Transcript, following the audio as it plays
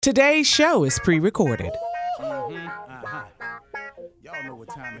Today's show is pre-recorded. Y'all know what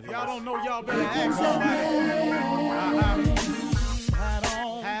time it is. Y'all don't know, y'all better ask somebody.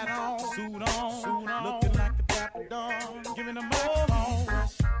 Hat on, suit on, looking like a dapper dog, giving them all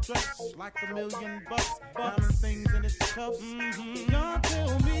dressed like $1 million, diamond things in his cuffs. Y'all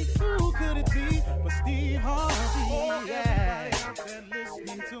tell me who could it be but Steve Harvey? Everybody out there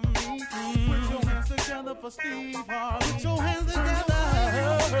listening to me, put your hands together for Steve Harvey. Put your hands together.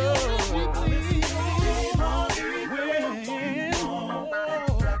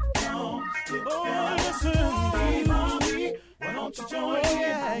 Why don't you join me?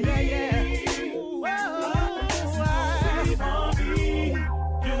 Yeah. Steve Harvey,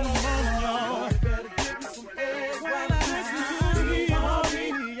 get them on, y'all. Better give me some eggs while I listen to Steve Harvey.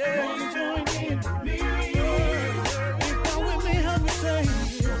 Yeah, join in with me. If you're with me, help me say,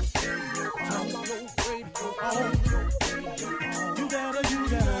 turn your radio on. You gotta turn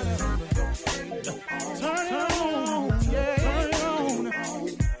it on. Yeah, turn it on.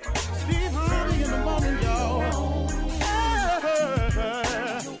 Steve Harvey in the morning, y'all.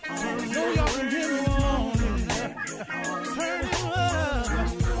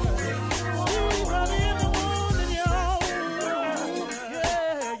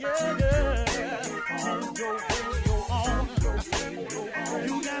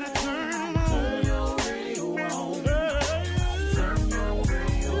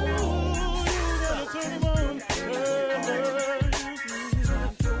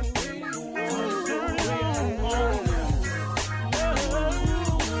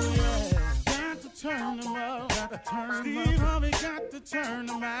 Steve Harvey got to turn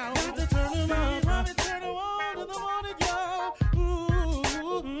them out. Got to turn them out. Steve Harvey turn them on in the morning, y'all.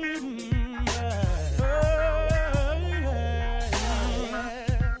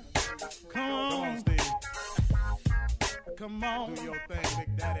 Yeah. Come on, Steve. Come on. Do your thing,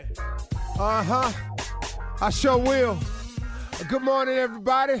 Big Daddy. I sure will. Good morning,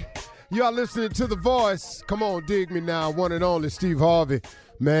 everybody. Y'all listening to The Voice. Come on, dig me now. One and only Steve Harvey.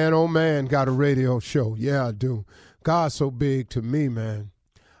 Man, oh man, got a radio show. Yeah, I do. God's so big to me, man.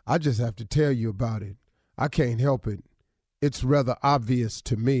 I just have to tell you about it. I can't help it. It's rather obvious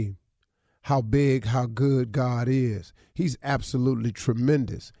to me how big, how good God is. He's absolutely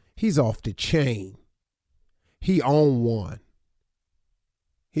tremendous. He's off the chain. He on one.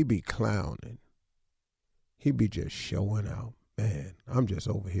 He be clowning. He be just showing out. Man, I'm just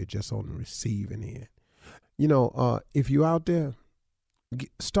over here just on the receiving end. You know, if you out there,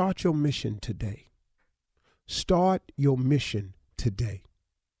 start your mission today. Start your mission today.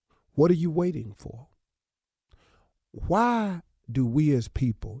 What are you waiting for? Why do we as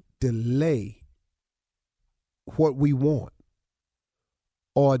people delay what we want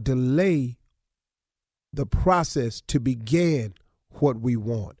or delay the process to begin what we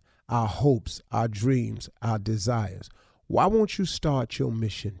want, our hopes, our dreams, our desires? Why won't you start your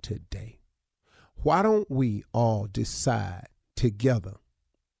mission today? Why don't we all decide together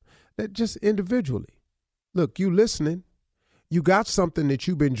that just individually, look, you listening, you got something that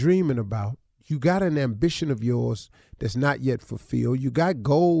you've been dreaming about. You got an ambition of yours that's not yet fulfilled. You got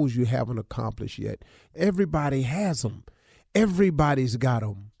goals you haven't accomplished yet. Everybody has them. Everybody's got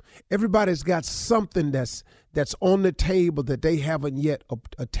them. Everybody's got something that's on the table that they haven't yet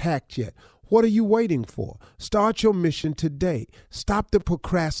attacked yet. What are you waiting for? Start your mission today. Stop the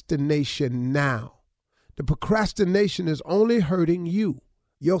procrastination now. The procrastination is only hurting you,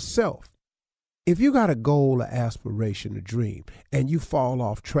 yourself. If you got a goal, an aspiration, a dream, and you fall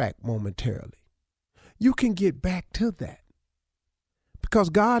off track momentarily, you can get back to that. Because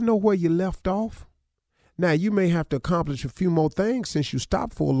God knows where you left off. Now, you may have to accomplish a few more things since you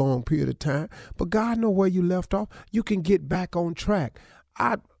stopped for a long period of time, but God knows where you left off. You can get back on track.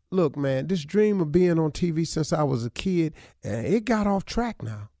 Look, man, this dream of being on TV since I was a kid, it got off track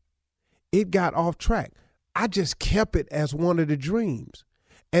now. It got off track. I just kept it as one of the dreams.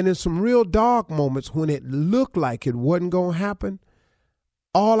 And in some real dark moments when it looked like it wasn't going to happen,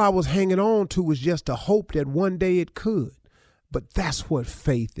 all I was hanging on to was just a hope that one day it could. But that's what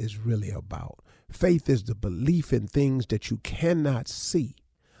faith is really about. Faith is the belief in things that you cannot see.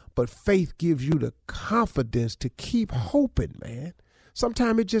 But faith gives you the confidence to keep hoping, man.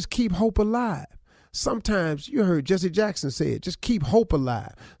 Sometimes it just keep hope alive. Sometimes, you heard Jesse Jackson say it, just keep hope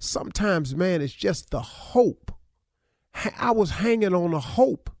alive. Sometimes, man, it's just the hope. I was hanging on a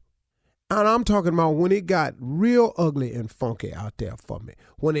hope. And I'm talking about when it got real ugly and funky out there for me.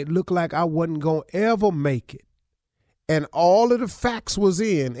 When it looked like I wasn't going to ever make it. And all of the facts was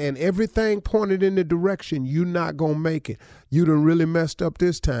in and everything pointed in the direction you're not going to make it. You done really messed up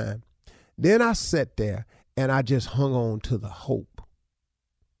this time. Then I sat there and I just hung on to the hope.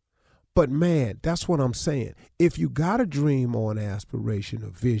 But man, that's what I'm saying. If you got a dream or an aspiration or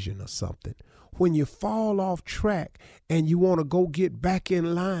vision or something, when you fall off track and you want to go get back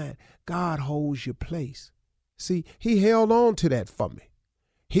in line, God holds your place. See, he held on to that for me.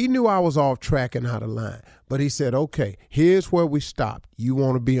 He knew I was off track and out of line, but he said, okay, here's where we stopped. You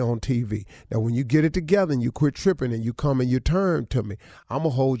want to be on TV. Now, when you get it together and you quit tripping and you come and you turn to me, I'm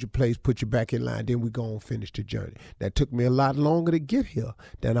going to hold your place, put you back in line, then we go and finish the journey. That took me a lot longer to get here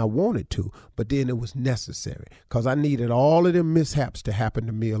than I wanted to, but then it was necessary because I needed all of them mishaps to happen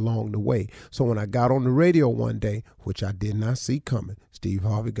to me along the way. So when I got on the radio one day, which I did not see coming, Steve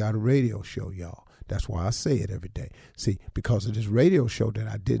Harvey got a radio show, y'all. That's why I say it every day. See, because of this radio show that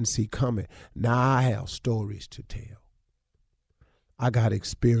I didn't see coming, now I have stories to tell. I got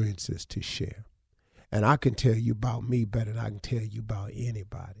experiences to share. And I can tell you about me better than I can tell you about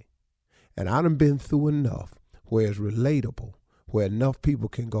anybody. And I done been through enough where it's relatable, where enough people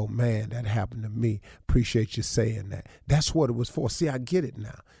can go, man, that happened to me. Appreciate you saying that. That's what it was for. See, I get it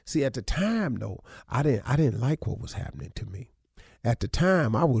now. See, at the time, though, I didn't like what was happening to me. At the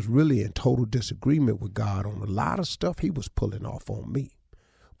time, I was really in total disagreement with God on a lot of stuff he was pulling off on me.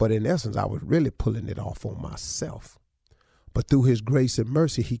 But in essence, I was really pulling it off on myself. But through his grace and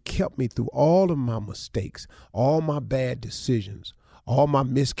mercy, he kept me through all of my mistakes, all my bad decisions, all my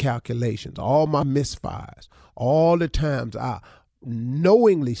miscalculations, all my misfires, all the times I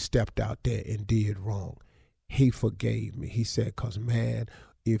knowingly stepped out there and did wrong. He forgave me. He said, because, man,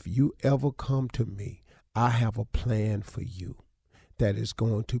 if you ever come to me, I have a plan for you that is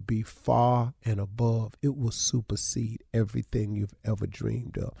going to be far and above. It will supersede everything you've ever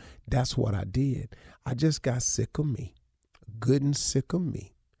dreamed of. That's what I did. I just got sick of me, good and sick of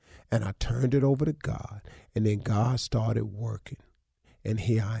me. And I turned it over to God. And then God started working. And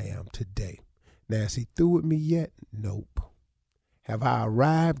here I am today. Now, is he through with me yet? Nope. Have I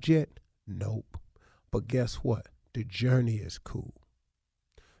arrived yet? Nope. But guess what? The journey is cool.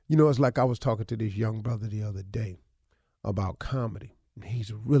 You know, it's like I was talking to this young brother the other day about comedy.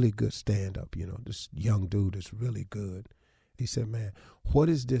 He's a really good stand-up, you know, this young dude is really good. He said, man, what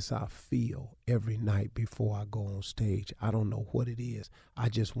is this I feel every night before I go on stage? I don't know what it is. I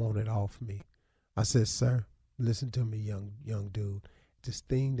just want it off me. I said, sir, listen to me, young dude. This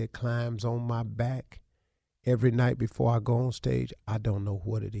thing that climbs on my back every night before I go on stage, I don't know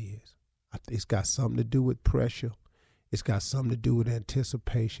what it is. It's got something to do with pressure. It's got something to do with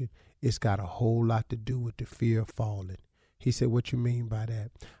anticipation. It's got a whole lot to do with the fear of falling. He said, what you mean by that?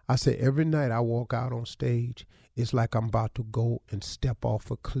 I said, every night I walk out on stage, it's like I'm about to go and step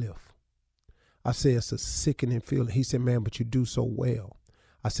off a cliff. I said, it's a sickening feeling. He said, man, but you do so well.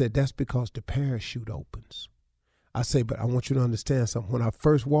 I said, that's because the parachute opens. I said, but I want you to understand something. When I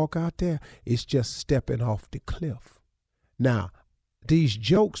first walk out there, it's just stepping off the cliff. Now, these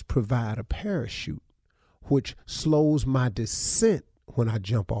jokes provide a parachute, which slows my descent when I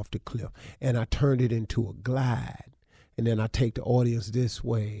jump off the cliff. And I turned it into a glide. And then I take the audience this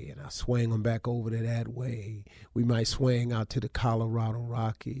way, and I swing them back over to that way. We might swing out to the Colorado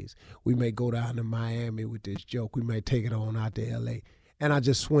Rockies. We may go down to Miami with this joke. We may take it on out to L.A. And I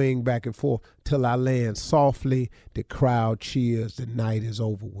just swing back and forth till I land softly. The crowd cheers. The night is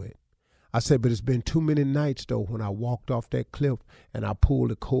over with. I said, but it's been too many nights, though, when I walked off that cliff and I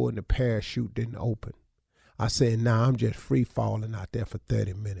pulled the cord and the parachute didn't open. I said, nah, I'm just free falling out there for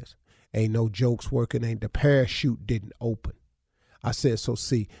 30 minutes. Ain't no jokes working, ain't the parachute didn't open. I said, so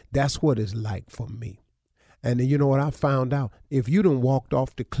see, that's what it's like for me. And then you know what I found out? If you done walked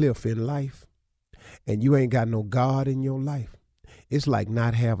off the cliff in life and you ain't got no God in your life, it's like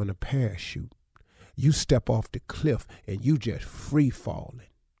not having a parachute. You step off the cliff and you just free falling.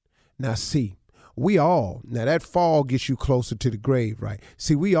 Now see, now that fall gets you closer to the grave, right?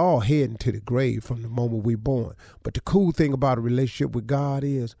 See, we all heading to the grave from the moment we're born. But the cool thing about a relationship with God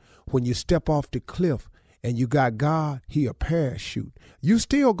is when you step off the cliff and you got God, he a parachute. You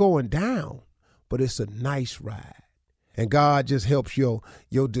still going down, but it's a nice ride. And God just helps your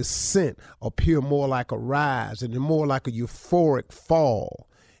descent appear more like a rise and more like a euphoric fall.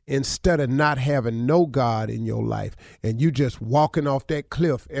 Instead of not having no God in your life and you just walking off that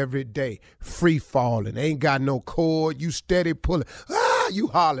cliff every day, free falling, ain't got no cord, you steady pulling, you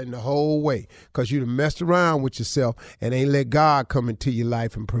hollering the whole way because you done messed around with yourself and ain't let God come into your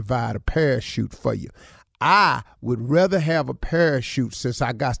life and provide a parachute for you. I would rather have a parachute since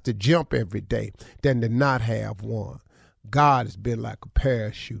I got to jump every day than to not have one. God has been like a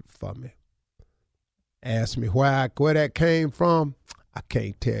parachute for me. Ask me where that came from. I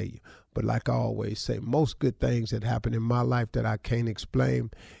can't tell you. But like I always say, most good things that happen in my life that I can't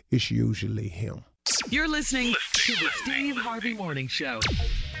explain, it's usually him. You're listening to the Steve Harvey Morning Show.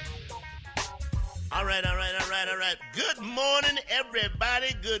 All right. Good morning,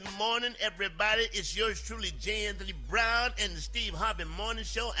 everybody. It's yours truly, J. Anthony Brown and the Steve Harvey Morning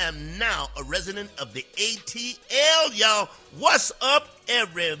Show. I'm now a resident of the ATL, y'all. What's up,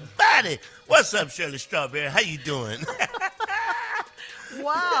 everybody? What's up, Shirley Strawberry? How you doing?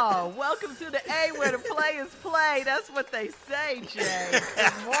 Wow, welcome to the A where the players play. That's what they say, Jay.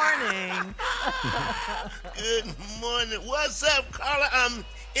 Good morning. Good morning. What's up, Carla? I'm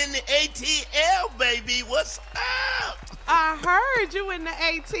in the ATL, baby. What's up? I heard you in the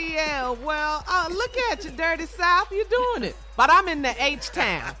ATL. Well, look at you, Dirty South. You're doing it. But I'm in the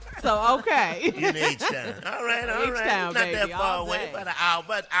H-Town, so okay. You're in the H-Town. All right. H-Town, Not baby, that far all away, day. about an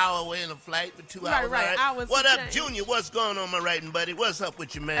hour away in a flight, but 2 hours. Right. Hours what up, change. Junior? What's going on, my writing buddy? What's up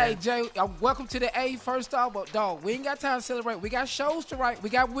with you, man? Hey, Jay, welcome to the A first off, but dog, we ain't got time to celebrate. We got shows to write. We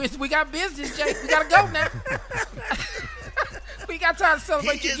got business, Jay. We got to go now. We got time to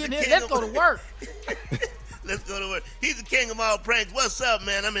celebrate you getting here. Let's go to work. Let's go to work. He's the king of all pranks. What's up,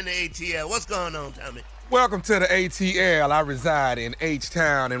 man? I'm in the ATL. What's going on, Tommy? Welcome to the ATL. I reside in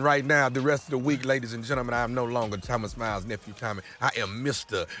H-Town, and right now, the rest of the week, ladies and gentlemen, I am no longer Thomas Miles' nephew, Tommy. I am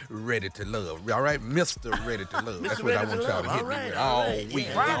Mr. Ready to Love. All right? Mr. Ready to Love. That's what I want y'all to hit me with all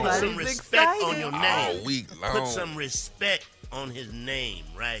week long. Put some respect on your name. All week long. Put some respect on his name,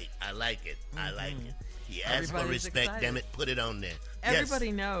 right? I like it. He asked for respect, excited. Damn it. Put it on there.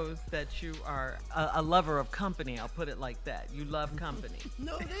 Everybody knows that you are a lover of company. I'll put it like that. You love company.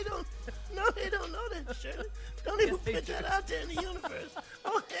 No, they don't. No, they don't know that, Shirley. Don't even put that out there in the universe.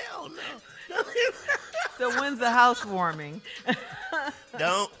 Oh, hell no. So when's the housewarming?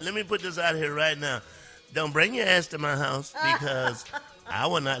 Let me put this out here right now. Don't bring your ass to my house because I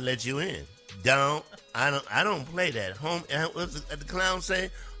will not let you in. I don't play that. What's the clown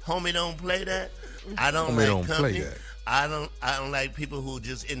say? Homie don't play that. I don't like company. Play that. I don't like people who are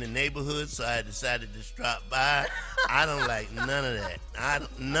just in the neighborhood, so I decided to drop by. I don't like none of that.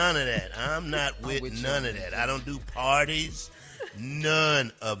 None of that. I'm not with none of that. I don't do parties.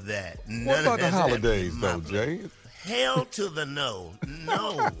 None of that. What about the holidays, though, Jay? Hell to the no.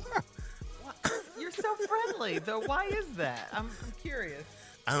 No. You're so friendly, though. Why is that? I'm curious.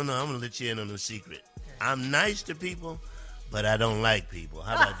 I don't know. I'm going to let you in on a secret. I'm nice to people, but I don't like people.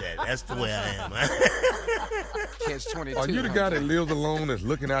 How about that? That's the way I am. Catch 22. Are you the guy that lives alone that's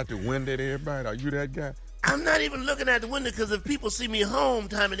looking out the window at everybody? Are you that guy? I'm not even looking at the window because if people see me home,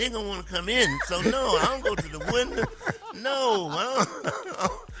 Tommy, they're going to want to come in. So, no, I don't go to the window. No,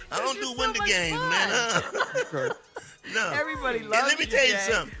 I don't do window games, man. Okay. No. Everybody loves Let me you, tell you Jay.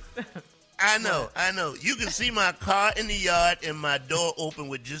 something. I know. You can see my car in the yard and my door open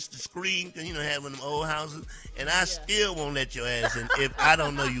with just the screen, because, have one of them old houses, and I still won't let your ass in if I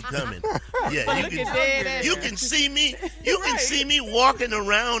don't know you coming. Yeah, you can see me. You can see me walking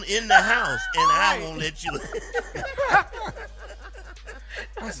around in the house, and I won't let you in.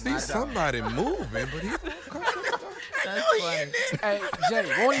 I see somebody moving, but he won't come. That's funny. Hey, Jay,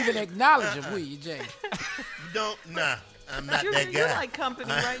 won't even acknowledge him, will you, Jay? Nah. I'm not Junior, that guy. you like company,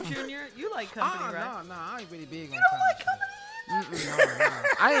 right, Junior? You like company, right? No, I ain't really big on You don't like company? No.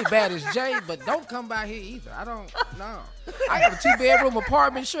 I ain't bad as Jay, but don't come by here either. I don't, no. I got a 2-bedroom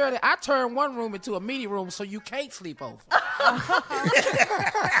apartment, Shirley. I turned one room into a meeting room so you can't sleep over.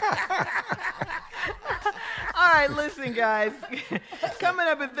 All right, listen, guys. Coming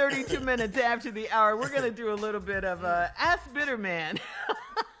up in 32 minutes after the hour, we're going to do a little bit of Ask Bitter Man.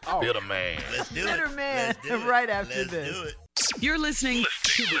 Bitter man. Let's do Bitter it. Man, Let's do it. right after Let's this. do it. You're listening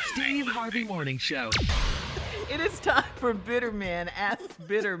to the Steve Harvey Morning Show. It is time for Bitter Man, Ask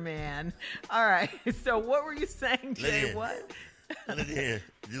Bitter Man. All right, so what were you saying, Jay? Look What? Look here.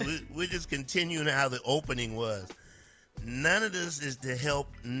 We're just continuing how the opening was. None of this is to help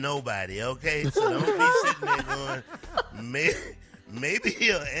nobody, okay? So don't be sitting there going, maybe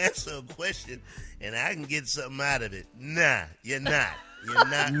he'll answer a question and I can get something out of it. Nah, you're not. You're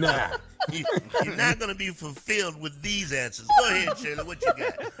not. Nah. You're not going to be fulfilled with these answers. Go ahead, Shirley. What you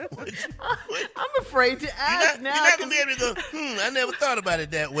got? I'm afraid to ask now. You're not going to be able to go, I never thought about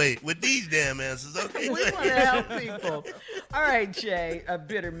it that way with these damn answers. Okay, We want to help people. All right, Jay, a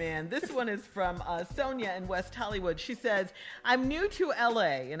bitter man. This one is from Sonia in West Hollywood. She says, I'm new to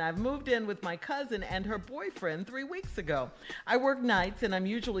LA and I've moved in with my cousin and her boyfriend 3 weeks ago. I work nights and I'm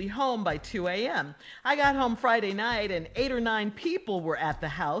usually home by 2 a.m. I got home Friday night and 8 or 9 people were at the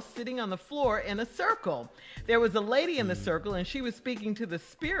house sitting on the floor in a circle. There was a lady in the circle and she was speaking to the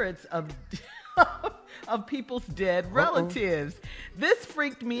spirits of of people's dead relatives. This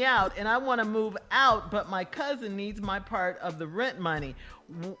freaked me out and I want to move out, but my cousin needs my part of the rent money.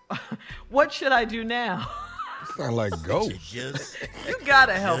 What should I do now? Sound like ghosts. You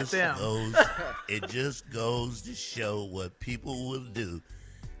gotta help them. It just goes to show what people will do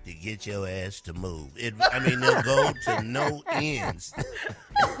to get your ass to move. They'll go to no ends.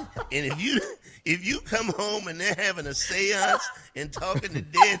 And if you come home and they're having a seance and talking to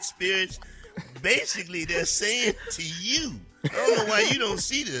dead spirits, basically they're saying to you, I don't know why you don't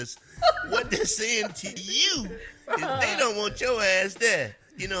see this, what they're saying to you is they don't want your ass there.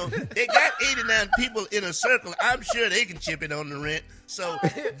 You know, they got 89 people in a circle. I'm sure they can chip it on the rent. So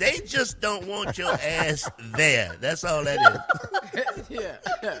they just don't want your ass there. That's all that is. Yeah.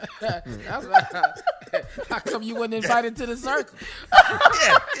 How come you wasn't invited to the circle?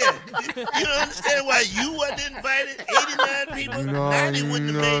 Yeah. You don't understand why you wasn't invited? 89 people? 90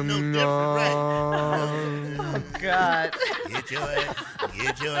 wouldn't have made no difference, right? Oh, God.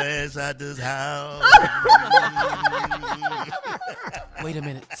 Get your ass out this house. Wait a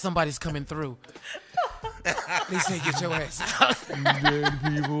minute. Somebody's coming through. They say get your ass out. Dead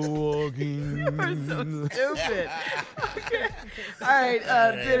people walking. We're so stupid. All right,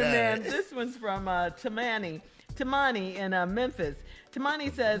 Bitter Man. This one's from Tamani in Memphis.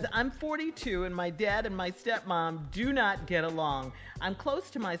 Tamani says, I'm 42 and my dad and my stepmom do not get along. I'm close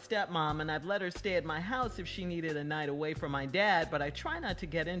to my stepmom and I've let her stay at my house if she needed a night away from my dad, but I try not to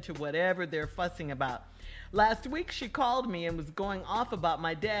get into whatever they're fussing about. Last week, she called me and was going off about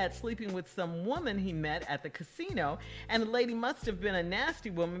my dad sleeping with some woman he met at the casino, and the lady must have been a nasty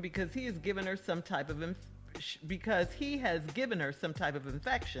woman because he has given her some type of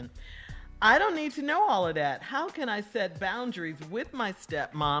infection. I don't need to know all of that. How can I set boundaries with my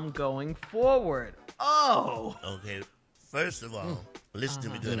stepmom going forward? Oh. Okay, first of all, listen to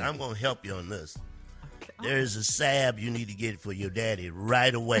me good. I'm going to help you on this. There is a salve you need to get for your daddy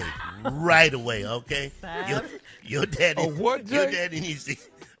right away. Right away, okay? Your daddy. A what, Jay? Your daddy needs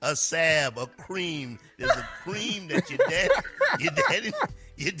a salve, a cream. There's a cream that your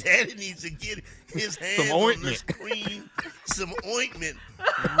daddy needs to get his hands on this cream, some ointment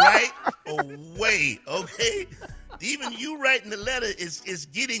right away, okay? Even you writing the letter is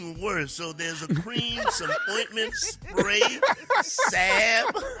getting worse. So there's a cream, some ointment, spray,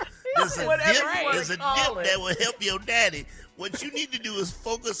 salve. There's a dip that will help your daddy. What you need to do is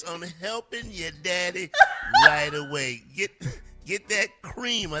focus on helping your daddy right away. Get that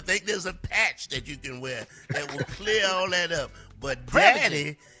cream. I think there's a patch that you can wear that will clear all that up. But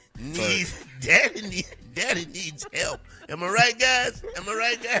daddy needs help. Am I right, guys?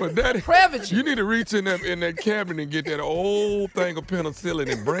 But daddy, you need to reach in that cabinet and get that old thing of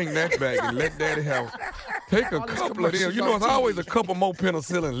penicillin and bring that back and let daddy have. Take a couple of them. You know, there's always a couple more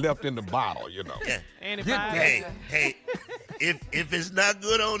penicillin left in the bottle, you know. Yeah. Hey, if it's not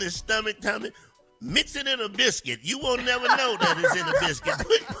good on his stomach, Tommy, mix it in a biscuit. You won't never know that it's in a biscuit.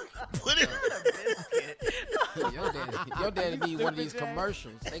 Put it in a biscuit. Your daddy need one of these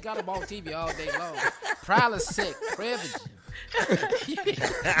commercials. They got them on TV all day long. Prilosec, Prevagen.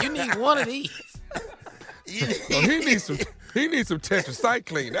 You need one of these. He needs some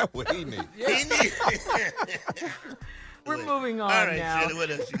tetracycline. That's what he needs. We're moving on now. Shirley,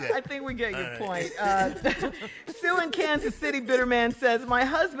 what else you got? I think we get your point. Still in Kansas City, Bitter Man says, my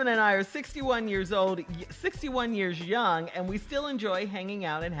husband and I are 61 years young, and we still enjoy hanging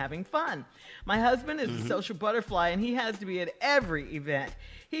out and having fun. My husband is a social butterfly, and he has to be at every event.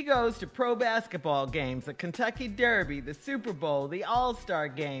 He goes to pro basketball games, the Kentucky Derby, the Super Bowl, the All-Star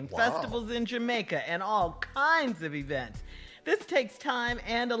Game, festivals in Jamaica, and all kinds of events. This takes time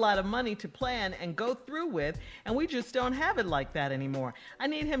and a lot of money to plan and go through with, and we just don't have it like that anymore. I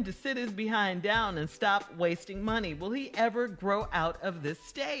need him to sit his behind down and stop wasting money. Will he ever grow out of this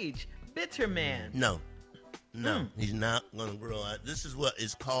stage? Bitter Man. No, he's not going to grow out. This is what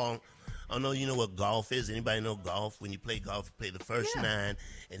is called, I don't know, you know what golf is? Anybody know golf? When you play golf, you play the first 9, and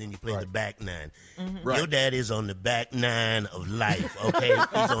then you play the back 9. Right. Your dad is on the back 9 of life, okay?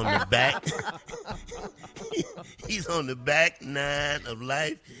 He's on the back. He's on the back 9 of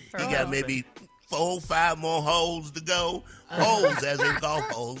life. He got maybe 4 or 5 more holes to go. Holes as in golf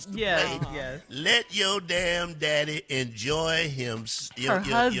holes to play. Yes. Let your damn daddy enjoy him. Your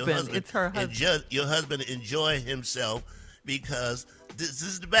husband. It's her husband. Your husband enjoy himself because this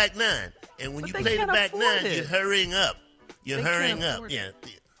is the back 9. And when you play the back 9, you're hurrying up. You're hurrying up. Yeah.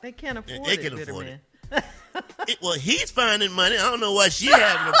 They can't afford it. They can afford it. Well, he's finding money. I don't know why she's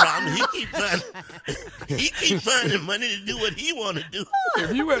having a problem. He keeps finding money to do what he want to do.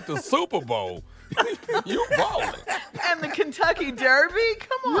 If you at the Super Bowl, you balling. And the Kentucky Derby?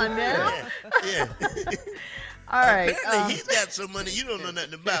 Come on now. Yeah. All right. Apparently, he's got some money you don't know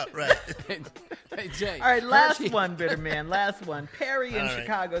nothing about, right? Hey, Jay. All right, last one, bitter man. Last one. Perry in All right.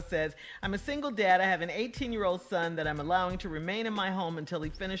 Chicago says, I'm a single dad. I have an 18-year-old son that I'm allowing to remain in my home until he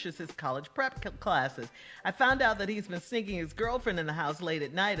finishes his college prep classes. I found out that he's been sneaking his girlfriend in the house late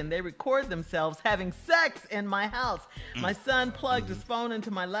at night, and they record themselves having sex in my house. My son plugged his phone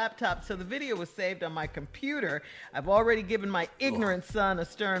into my laptop, so the video was saved on my computer. I've already given my ignorant son a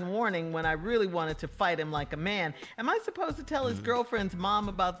stern warning when I really wanted to fight him like a man. Am I supposed to tell his girlfriend's mom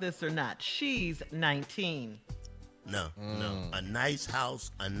about this or not? She's 19. No. A nice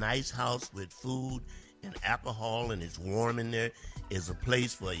house with food and alcohol, and it's warm in there, is a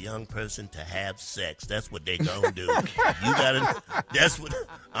place for a young person to have sex. That's what they gonna do. That's what,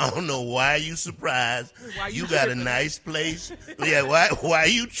 I don't know why you surprised. You got a nice place. Yeah, why are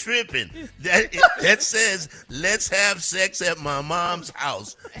you tripping? That says, let's have sex at my mom's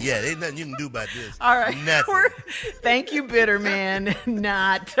house. Yeah, ain't nothing you can do about this. All right. Nothing. Thank you, bitter man.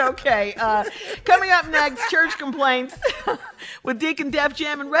 Not. Okay. Coming up next, church complaints with Deacon Def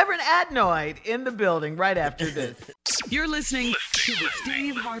Jam and Reverend Adnoid in the building right after this. You're listening to the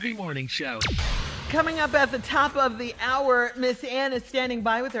Steve Harvey Morning Show. Coming up at the top of the hour, Miss Ann is standing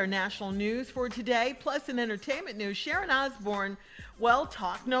by with our national news for today, plus in entertainment news, Sharon Osbourne, well,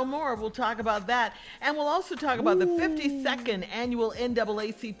 Talk No More. We'll talk about that. And we'll also talk about the 52nd annual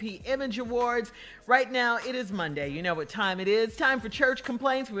NAACP Image Awards. Right now, it is Monday. You know what time it is. Time for church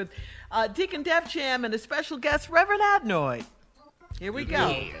complaints with Deacon Def Jam and a special guest, Reverend Adnoid. Here we go.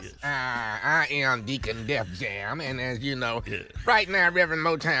 Yes. I am Deacon Def Jam, and as you know, right now Reverend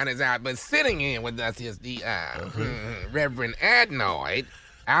Motown is out, but sitting in with us is the Reverend Adnoid.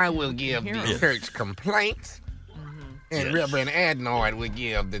 I will give the church complaints, and Reverend Adnoid will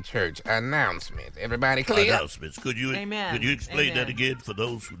give the church announcements. Everybody clear? Announcements. Could you explain that again for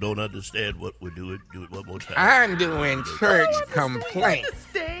those who don't understand what we're doing? Do it one more time. I'm doing church complaints.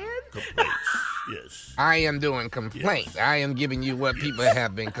 Complaints. Yes. I am doing complaints. I am giving you what people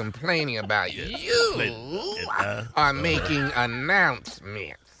have been complaining about. You are making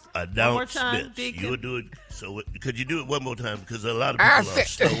announcements. Announcements. You're doing so. Could you do it one more time? Because a lot of people are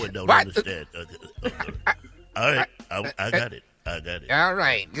slow and don't understand. Okay. All right. I got it. All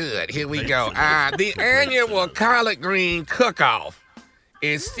right. Good. Here we go. The annual collard green cook-off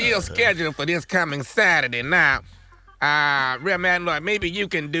is still scheduled for this coming Saturday. Now, Reverend Adnoid, maybe you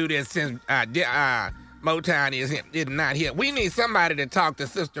can do this since Motown is not here. We need somebody to talk to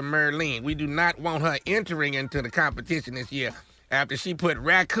Sister Merlene. We do not want her entering into the competition this year after she put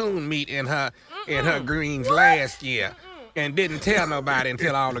raccoon meat in her greens last year and didn't tell nobody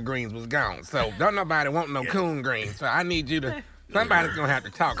until all the greens was gone. So don't nobody want no coon greens. So I need you to, somebody's going to have to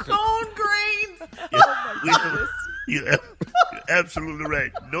talk to Coon greens. You're absolutely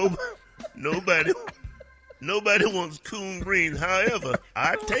right. Nobody wants coon greens. However,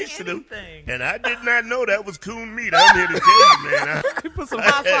 I tasted them, and I did not know that was coon meat. I'm here to tell you, man. You put some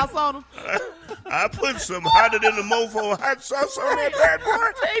hot sauce on them. I put some hotter than the mofo hot sauce on that bad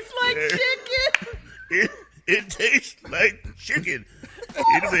boy. Tastes like chicken. It tastes like chicken.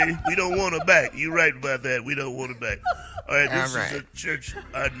 Anyway, we don't want it back. You're right about that. We don't want it back. All right, this is a church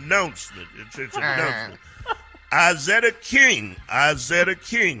announcement. Isaiah King,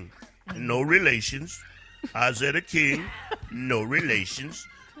 no relations. Isaiah King, no relations.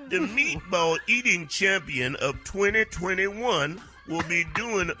 The meatball eating champion of 2021 will be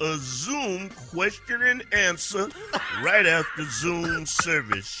doing a Zoom question and answer right after Zoom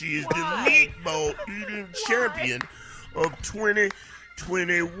service. She is the meatball eating champion of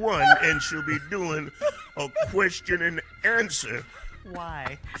 2021, and she'll be doing a question and answer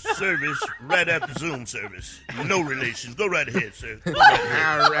service right after Zoom service. No relations. Go right ahead, sir. Go right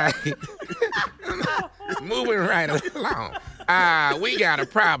ahead. All right. Moving right along. We got a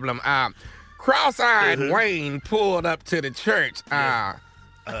problem. Cross-eyed Wayne pulled up to the church,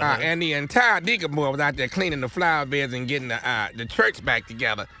 and the entire deacon board was out there cleaning the flower beds and getting the church back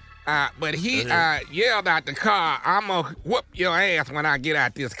together. But he yelled out the car, "I'm going to whoop your ass when I get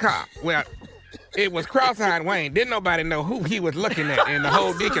out this car." Well, it was cross-eyed Wayne. Didn't nobody know who he was looking at, and the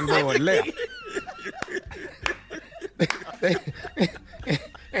whole deacon board left.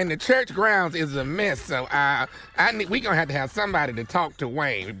 And the church grounds is a mess, so we gonna have to have somebody to talk to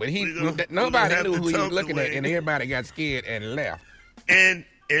Wayne. But nobody knew who he was looking at, and everybody got scared and left. And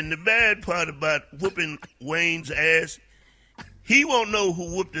the bad part about whooping Wayne's ass, he won't know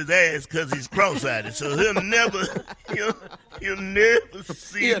who whooped his ass because he's cross-eyed, so he'll never see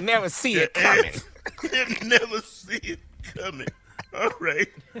it coming. He'll never see it coming. All right,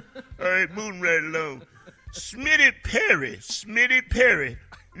 moving right along. Smitty Perry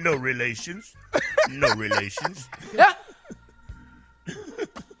No relations. No relations.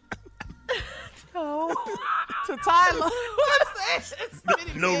 Oh, to Tyler. What's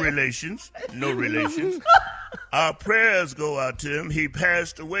that? No relations. No relations. Our prayers go out to him. He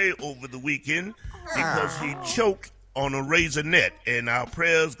passed away over the weekend because he choked on a raisinette, and our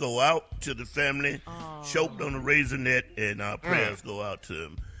prayers go out to the family. Choked on a raisinette, and our prayers go out to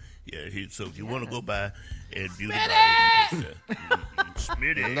him. Yeah, so if you want to go by and view the body,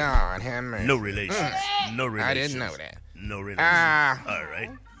 Smitty. Lord have mercy. No relations. No relations. I didn't know that. No relations. All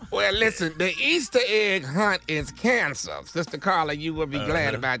right. Well, listen, the Easter egg hunt is canceled. Sister Carla, you will be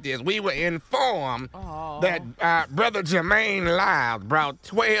glad about this. We were informed that Brother Jermaine Lyles brought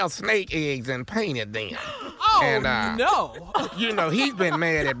 12 snake eggs and painted them. No. You know, he's been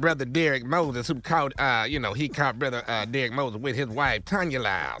mad at Brother Derek Moses, who caught, he caught Brother Derek Moses with his wife, Tanya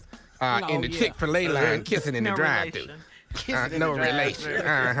Lyles, in the Chick-fil-A line, kissing in the drive-thru. No relation.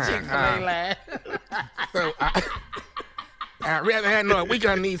 Chick-fil-A line. So, I'd rather have known we're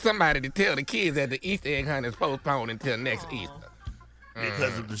going to need somebody to tell the kids that the Easter egg hunt is postponed until next Easter.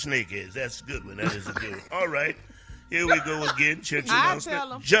 Because of the snake eggs. That's a good one. That is a good one. All right. Here we go again. Church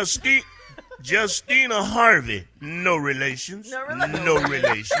announcement. Justina Harvey. No relations. No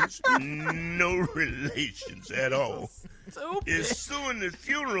relations. No relations at all. Is suing the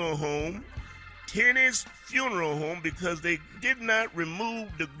funeral home, Tenny's Funeral Home, because they did not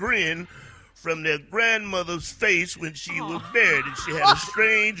remove the grin from their grandmother's face when she was buried, and she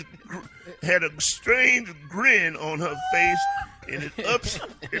had a strange grin on her face, and it upset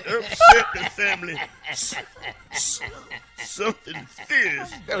the family something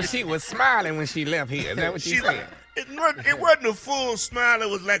fierce. So she was smiling when she left here. Is that what she said? It wasn't a full smile. It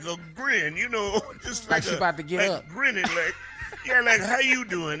was like a grin, just like she about to get up, grinning like. Yeah, like, how you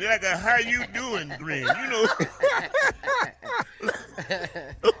doing? Like a how you doing grin,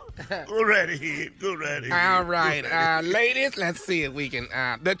 Go right ahead. All right. Ladies, let's see if we can.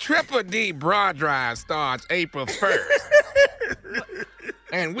 The Triple D Broad Drive starts April 1st.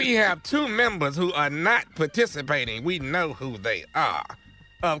 And we have 2 members who are not participating. We know who they are.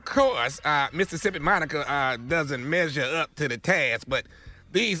 Of course, Mississippi Monica doesn't measure up to the task, but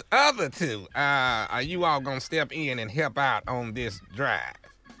these other 2, are you all going to step in and help out on this drive?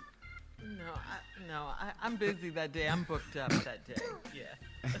 No, I'm busy that day. I'm booked up that day. Yeah.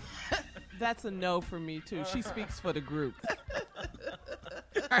 That's a no for me, too. She speaks for the group.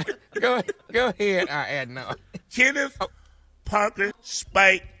 Go ahead, Adnan. Kenneth Parker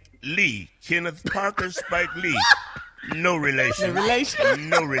Spike Lee. Kenneth Parker Spike Lee. No relation. No relation?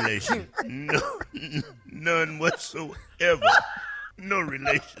 No relation. No, none whatsoever. No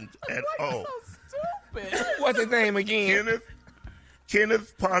relations at all. So stupid. What's his name again?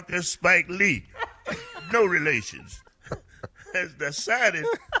 Kenneth Parker Spike Lee. No relations. Has decided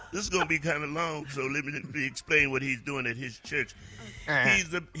this is gonna be kind of long, so let me explain what he's doing at his church. He's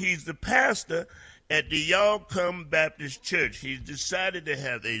the pastor at the Y'all Come Baptist Church. He's decided to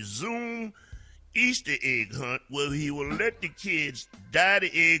have a Zoom Easter egg hunt where he will let the kids dye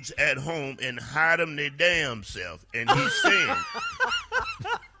the eggs at home and hide them their damn self. And he's saying,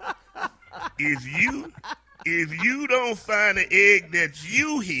 if you don't find an egg that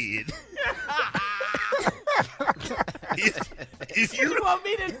you hid, if you want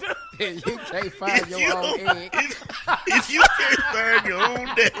me to do it, you can't find your own egg. If you can't find your own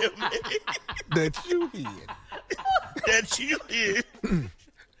damn egg that you hid.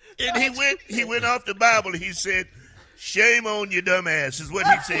 And he went off the Bible. He said, "Shame on you, dumbass," is what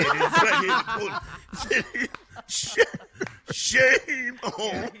he said. It's right here. Shame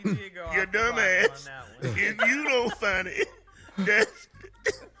on your dumbass. If you don't find it,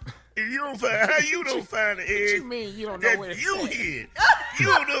 how you don't find the egg? What you mean you don't know where you hid? You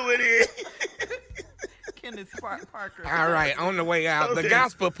don't know where it is. Kenneth Parker. All right, on the way out, the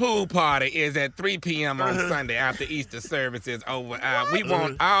gospel pool party is at 3 p.m. on Sunday after Easter service is over. We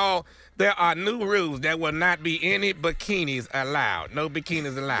want there are new rules. There will not be any bikinis allowed. No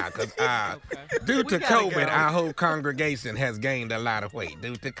bikinis allowed. Because due to COVID, our whole congregation has gained a lot of weight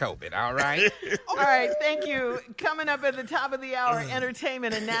due to COVID. All right? All right, thank you. Coming up at the top of the hour,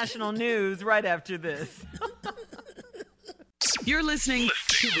 entertainment and national news right after this. You're listening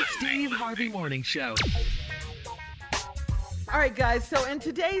to the Steve Harvey Morning Show. All right, guys, so in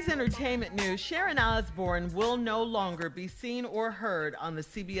today's entertainment news, Sharon Osbourne will no longer be seen or heard on the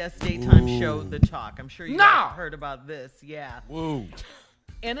CBS daytime show, The Talk. I'm sure you guys have heard about this. Yeah. Woo.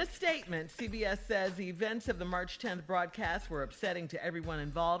 In a statement, CBS says the events of the March 10th broadcast were upsetting to everyone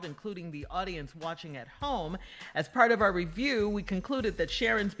involved, including the audience watching at home. As part of our review, we concluded that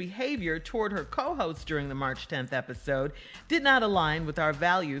Sharon's behavior toward her co-host during the March 10th episode did not align with our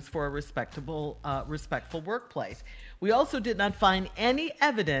values for a respectful workplace. We also did not find any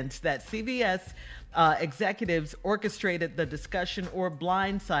evidence that CBS executives orchestrated the discussion or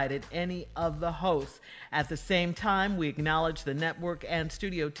blindsided any of the hosts. At the same time, we acknowledge the network and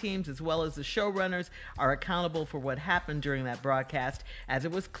studio teams, as well as the showrunners, are accountable for what happened during that broadcast, as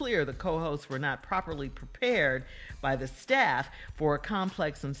it was clear the co-hosts were not properly prepared by the staff for a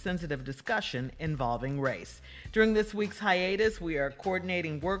complex and sensitive discussion involving race. During this week's hiatus, we are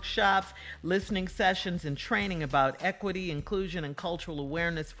coordinating workshops, listening sessions, and training about equity, inclusion, and cultural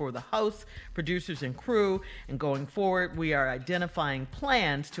awareness for the hosts, producers, and crew. And going forward, we are identifying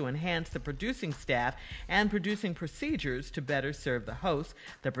plans to enhance the producing staff and producing procedures to better serve the hosts,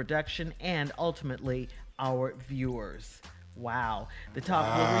 the production, and ultimately our viewers. Wow. The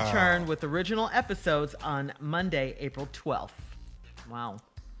talk will return with original episodes on Monday, April 12th. Wow.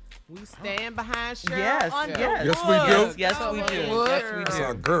 We stand behind Cheryl. Yes, Underwood. yes. Yes, we do. Yes, we do. Yes, we do. That's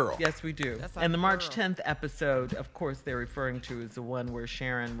our girl. Yes, we do. That's our And the March girl. 10th episode, of course, they're referring to is the one where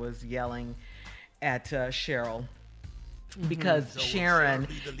Sharon was yelling at Cheryl because So will Sharon Cheryl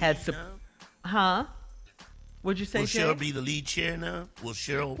be the lead had now? What'd you say, Will Jay? Cheryl be the lead chair now? Will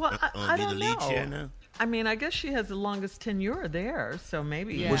Cheryl Well, I be the don't lead know. chair now? I mean, I guess she has the longest tenure there, so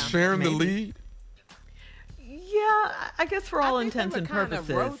maybe. Yeah. Was Sharon the maybe. lead? Yeah, I guess for all I think intents they and were kinda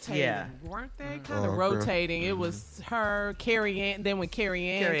purposes. rotating, Yeah. weren't they? Kind of okay. rotating. It was her, Carrie Ann. Then when Carrie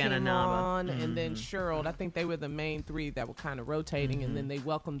Ann Carrie Ann came and Nava. on, and then Cheryl. I think they were the main three that were kind of rotating, and then they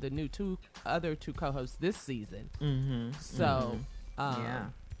welcomed the other two co-hosts this season. So, Yeah.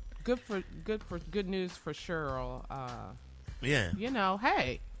 good news for Cheryl. Yeah.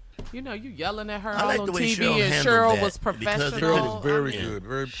 Hey, you yelling at her I all like on the way TV, Cheryl and handled Cheryl that was because it professional. Cheryl was very Yeah. good,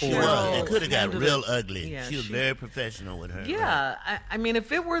 very She poised. was. It could have got handled real it. ugly. Yeah, she was very professional with her. Yeah, I mean,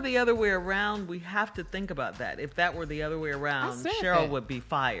 if it were the other way around, we have to think about that. If that were the other way around, said Cheryl that. would be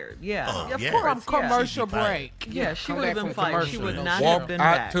fired. Yeah, Oh, of yeah. course. From commercial She'd be fired. break. Yeah, she Come would have back been from fired. She commercial would and not Walk have been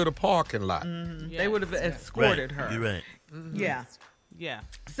out back. to the parking lot. They would have Right. escorted her. You're right. Yeah. Yeah.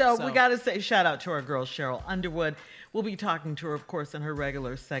 So we got to say shout out to our girl Cheryl Underwood. We'll be talking to her, of course, in her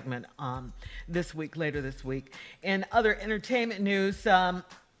regular segment later this week. In other entertainment news,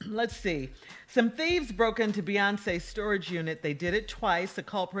 let's see. Some thieves broke into Beyonce's storage unit. They did it twice. The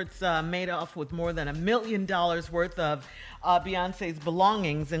culprits made off with more than $1 million worth of Beyonce's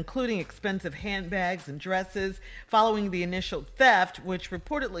belongings, including expensive handbags and dresses. Following the initial theft, which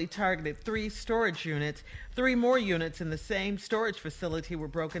reportedly targeted 3 storage units, 3 more units in the same storage facility were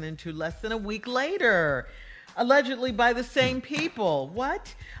broken into less than a week later. Allegedly by the same people.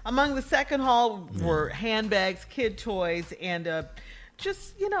 What? Among the second haul were handbags, kid toys, and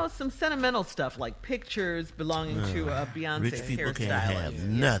just, some sentimental stuff like pictures belonging to Beyonce's Rich people can't have hairstylist.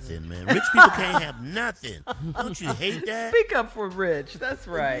 nothing, man. Rich people can't have nothing. Don't you hate that? Speak up for Rich. That's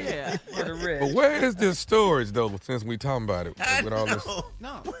right. Yeah. For the rich. But where is this storage, though, since we talking about it? I With all this, know.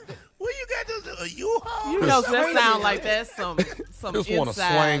 No. Where you got those? A U-Haul? That sound like that's some Just wanna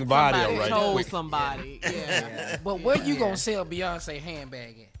inside. swing body Somebody right told quick. somebody. Yeah. But where you gonna sell Beyonce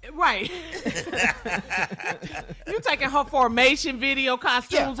handbag at? Right. You taking her formation video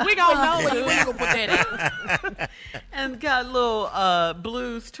costumes? We gonna know Where it. you gonna put that at? And got little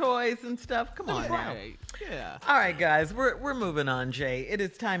blues toys and stuff. Come on now. Right. Yeah. All right, guys, we're moving on, Jay. It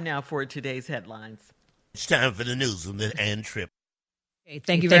is time now for today's headlines. It's time for the news from the Ann Tripp. Okay,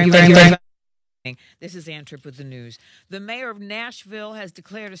 thank you very much. This is Ann Tripp with the news. The mayor of Nashville has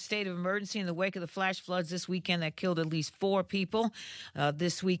declared a state of emergency in the wake of the flash floods this weekend that killed at least 4 people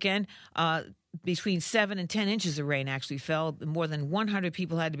this weekend. Between 7 and 10 inches of rain actually fell. More than 100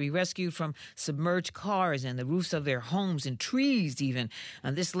 people had to be rescued from submerged cars and the roofs of their homes and trees even.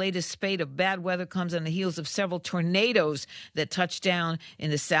 And this latest spate of bad weather comes on the heels of several tornadoes that touched down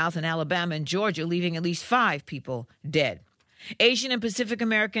in the South and Alabama and Georgia, leaving at least 5 people dead. Asian and Pacific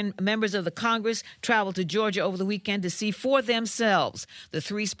American members of the Congress traveled to Georgia over the weekend to see for themselves the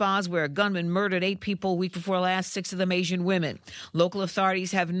 3 spas where a gunman murdered 8 people a week before last, 6 of them Asian women. Local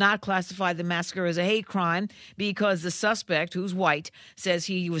authorities have not classified the massacre as a hate crime because the suspect, who's white, says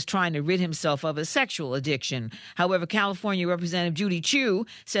he was trying to rid himself of a sexual addiction. However, California Representative Judy Chu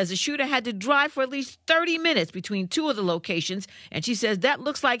says the shooter had to drive for at least 30 minutes between 2 of the locations, and she says that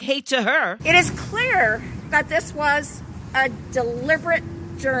looks like hate to her. It is clear that this was a deliberate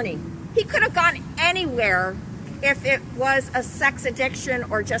journey. He could have gone anywhere if it was a sex addiction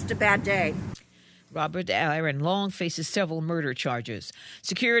or just a bad day. Robert Aaron Long faces several murder charges.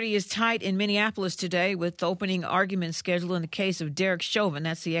 Security is tight in Minneapolis today with opening arguments scheduled in the case of Derek Chauvin.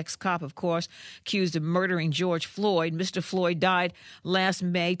 That's the ex-cop, of course, accused of murdering George Floyd. Mr. Floyd died last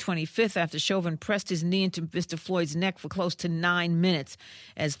May 25th after Chauvin pressed his knee into Mr. Floyd's neck for close to 9 minutes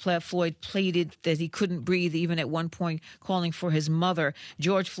as Floyd pleaded that he couldn't breathe, even at one point calling for his mother.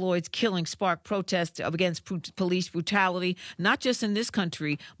 George Floyd's killing sparked protests against police brutality, not just in this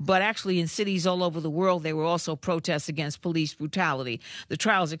country, but actually in cities all over the world. There were also protests against police brutality. The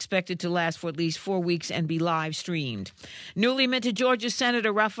trial is expected to last for at least 4 weeks and be live streamed. Newly minted Georgia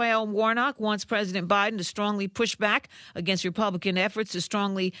Senator Raphael Warnock wants President Biden to strongly push back against Republican efforts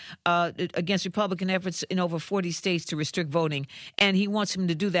in over 40 states to restrict voting, and he wants him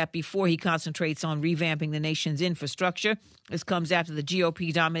to do that before he concentrates on revamping the nation's infrastructure. This comes after the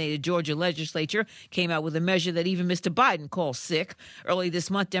GOP-dominated Georgia legislature came out with a measure that even Mr. Biden calls sick. Early this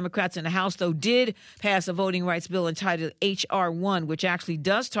month, Democrats in the House, though, did pass a voting rights bill entitled H.R. 1, which actually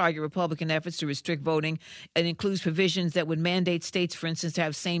does target Republican efforts to restrict voting. It includes provisions that would mandate states, for instance, to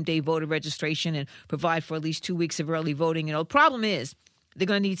have same-day voter registration and provide for at least 2 weeks of early voting. The problem is they're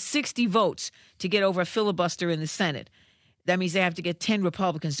going to need 60 votes to get over a filibuster in the Senate. That means they have to get 10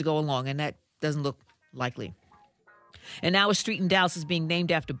 Republicans to go along, and that doesn't look likely. And now a street in Dallas is being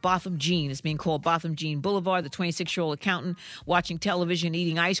named after Botham Jean. It's being called Botham Jean Boulevard. The 26-year-old accountant watching television,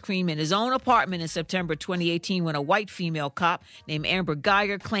 eating ice cream in his own apartment in September 2018 when a white female cop named Amber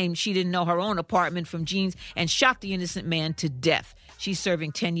Geiger claimed she didn't know her own apartment from Jean's and shot the innocent man to death. She's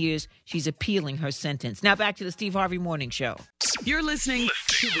serving 10 years. She's appealing her sentence. Now back to the Steve Harvey Morning Show. You're listening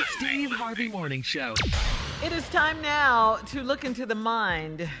to the Steve Harvey Morning Show. It is time now to look into the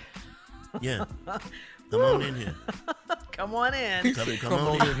mind. Yeah. Come on in here. Come on in. Come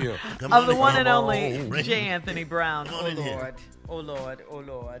on in here. Of the one and only J. Anthony Brown. Come on in here. Oh, Lord. Oh,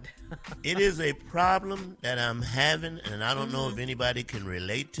 Lord. It is a problem that I'm having, and I don't know if anybody can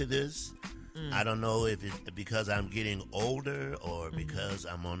relate to this. I don't know if it's because I'm getting older or because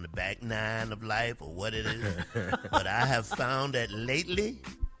I'm on the back nine of life or what it is. But I have found that lately,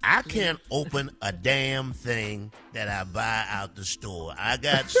 I can't open a damn thing that I buy out the store. I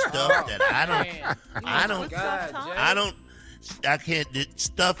got stuff that I can't, the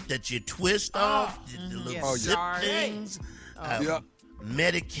stuff that you twist off, the little zip things,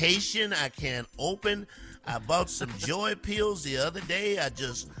 medication I can't open. I bought some joy pills the other day. I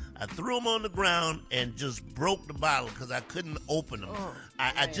threw them on the ground and just broke the bottle because I couldn't open them.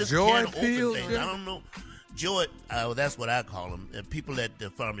 I just can't open things. I don't know. Joy, that's what I call them. People at the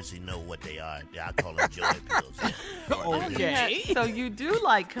pharmacy know what they are. I call them joy pills. Yeah. Okay, so you do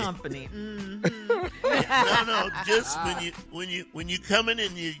like company. No, just when you come in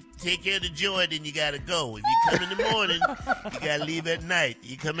and you take care of the joy, then you gotta go. If you come in the morning, you gotta leave at night.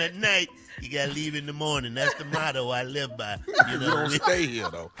 You come at night, you gotta leave in the morning. That's the motto I live by. You don't stay here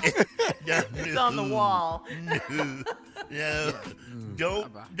though. It's on the wall. No,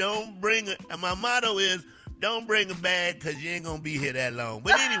 don't bring it. My motto is, don't bring a bag because you ain't going to be here that long.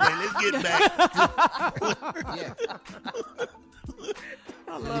 But anyway, let's get back to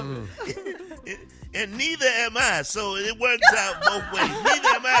I love it. And neither am I, so it works out both ways. Neither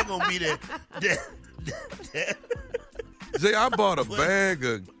am I going to be there. Jay, I bought a bag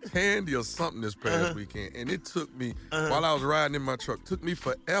of candy or something this past weekend, and it took me, while I was riding in my truck, took me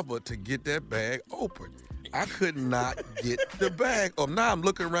forever to get that bag open. I could not get the bag up. Now I'm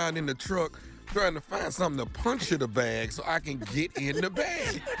looking around in the truck trying to find something to puncture the bag so I can get in the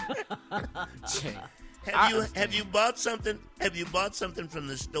bag. Have you bought something? Have you bought something from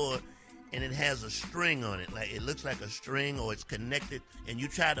the store and it has a string on it, like it looks like a string or it's connected, and you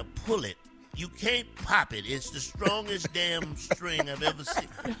try to pull it? You can't pop it. It's the strongest damn string I've ever seen.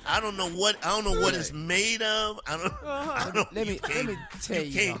 I don't know what it's made of. Let me tell you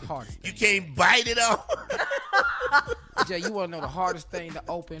the hardest thing. You can't bite it off. Jay, you want to know the hardest thing to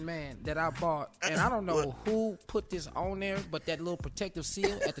open, man, that I bought? And I don't know who put this on there, but that little protective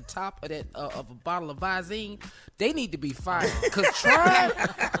seal at the top of that of a bottle of Visine, they need to be fired. Because trying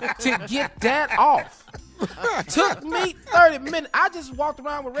to get that off took me 30 minutes. I just walked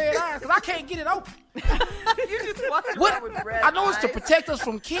around with red eyes because I can't get it open. You just walked around with red eyes. I know it's to protect us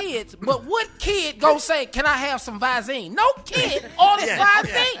from kids, but what kid gonna say, can I have some Visine? No kid orders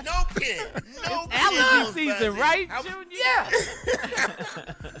Visine. Yeah. No kid. No kid. Allergy season, right, Junior? Yeah.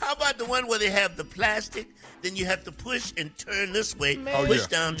 How about the one where they have the plastic? Then you have to push and turn this way, push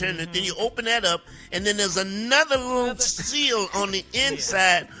down, turn this. Then you open that up, and then there's another little seal on the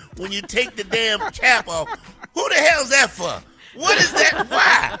inside when you take the damn cap off. Who the hell's that for? What is that?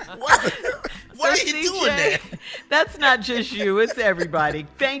 Why? Why are you CJ, doing that? That's not just you. It's everybody.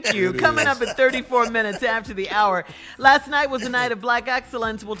 Thank you. Coming up at 34 minutes after the hour. Last night was a night of Black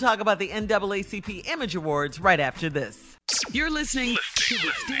excellence. We'll talk about the NAACP Image Awards right after this. You're listening to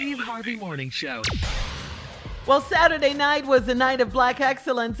the Steve Harvey Morning Show. Well, Saturday night was a night of Black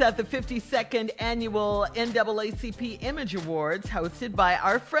excellence at the 52nd Annual NAACP Image Awards, hosted by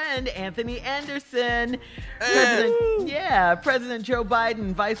our friend Anthony Anderson. President Joe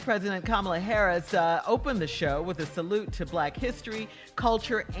Biden, Vice President Kamala Harris opened the show with a salute to Black history,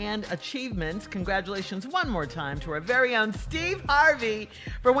 culture, and achievements. Congratulations one more time to our very own Steve Harvey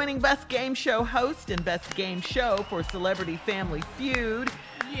for winning Best Game Show Host and Best Game Show for Celebrity Family Feud.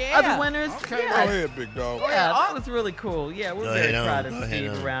 Yeah. Other winners. Okay, go ahead, big dog. Yeah, that was really cool. Yeah, we're very proud of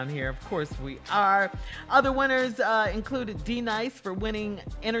Steve around here. Of course we are. Other winners included D Nice for winning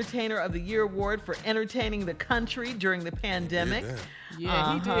Entertainer of the Year award for entertaining the country during the pandemic.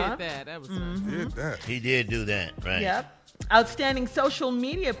 Yeah, he did that. That was He did do that, right? Yep. Outstanding social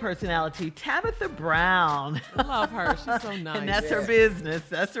media personality, Tabitha Brown. I love her. She's so nice. And that's her business.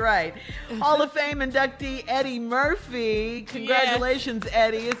 That's right. Hall of Fame inductee Eddie Murphy. Congratulations,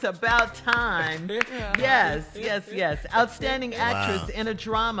 Eddie. It's about time. Yes. Outstanding actress in a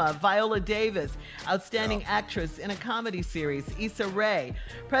drama, Viola Davis. Outstanding actress in a comedy series, Issa Rae.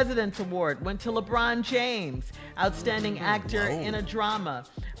 President's Award went to LeBron James. Outstanding actor in a drama,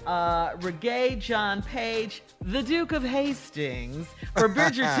 Reggae John Page, the Duke of Hastings. For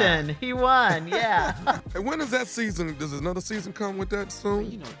Bridgerton, he won. Yeah. Hey, when is that season? Does another season come with that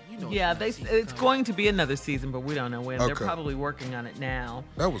soon? You know. Yeah, it's going to be another season, but we don't know when. They're probably working on it now.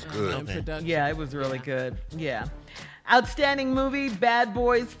 That was good. Yeah, it was really good. Yeah. Outstanding movie, Bad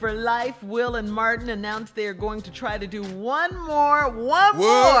Boys for Life. Will and Martin announced they are going to try to do one more Bad Boys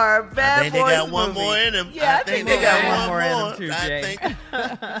I think they got movie. one more in them. Yeah, I think they got one more in them too, Jay.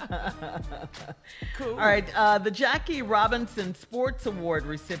 cool. All right, the Jackie Robinson Sports Award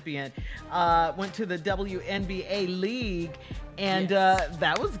recipient went to the WNBA League. And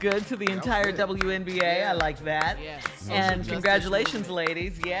that was good to the entire WNBA. Yeah. I like that. Yes. And congratulations,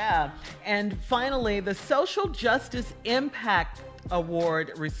 ladies. Yeah. And finally, the Social Justice Impact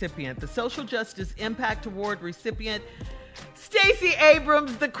Award recipient. The Social Justice Impact Award recipient, Stacey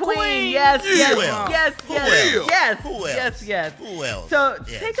Abrams, the Queen. Yes. Who else? So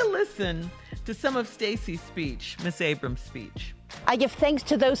take a listen to some of Stacey's speech, Miss Abrams' speech. I give thanks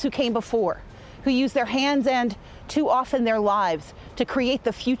to those who came before, who used their hands and, too often, their lives to create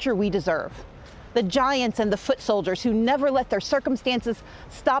the future we deserve. The giants and the foot soldiers who never let their circumstances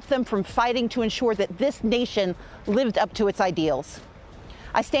stop them from fighting to ensure that this nation lived up to its ideals.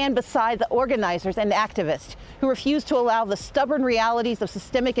 I stand beside the organizers and activists who refuse to allow the stubborn realities of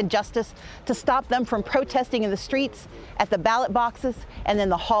systemic injustice to stop them from protesting in the streets, at the ballot boxes, and in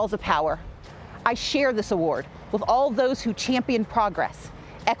the halls of power. I share this award with all those who champion progress,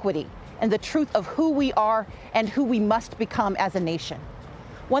 equity, and the truth of who we are and who we must become as a nation.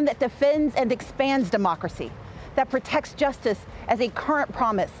 One that defends and expands democracy, that protects justice as a current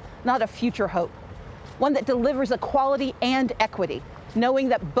promise, not a future hope. One that delivers equality and equity, knowing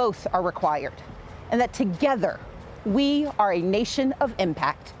that both are required, and that together we are a nation of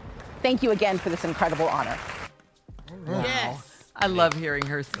impact. Thank you again for this incredible honor. Wow. Yes. I love hearing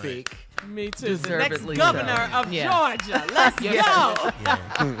her speak. Me too. Deservedly the next governor so. of Georgia. Let's go.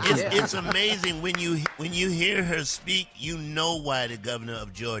 It's amazing when you hear her speak, you know why the governor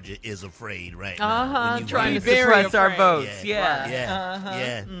of Georgia is afraid right now. Trying to suppress our votes.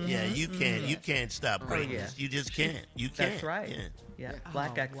 Yeah. You can't stop greatness. You just can't. You can't. That's right. Yeah,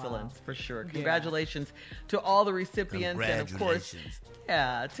 Black excellence for sure. Congratulations to all the recipients, and of course,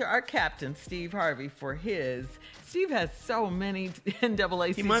 to our captain Steve Harvey for his. Steve has so many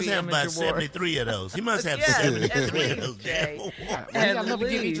NAACP He must have about 73 of those. He must have 73 of those. I'll never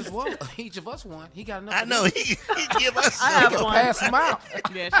give each of us one. He got enough. I know. He give us some. I have one. Pass them out.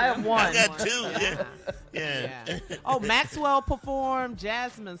 I have one. I got two. Yeah. Oh, Maxwell performed.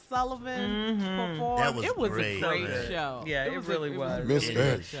 Jasmine Sullivan performed. That was a great show. Yeah, it really was. Missed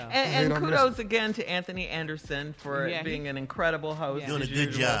that. And kudos again to Anthony Anderson for being an incredible host. Doing a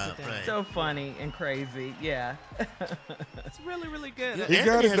good job. Right. So funny and crazy. Yeah. It's really, really good. He Anthony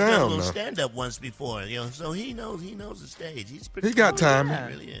got it has down, done a little though. stand-up once before, so he knows the stage. He's pretty. He got timing. He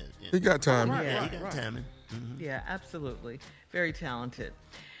really is. He got timing. He got timing. Yeah, absolutely. Very talented.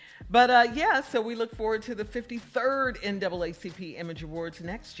 But yeah, so we look forward to the 53rd NAACP Image Awards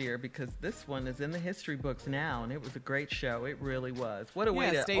next year because this one is in the history books now, and it was a great show. It really was. What a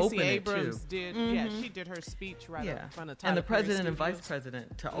way to Stacey open Abrams it, too. did. Yeah, she did her speech right up in front of Tyler and the Perry president and Studios. vice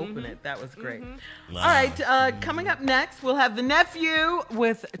president to open it. That was great. Wow. All right, coming up next, we'll have the nephew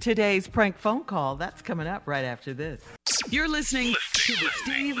with today's prank phone call. That's coming up right after this. You're listening to the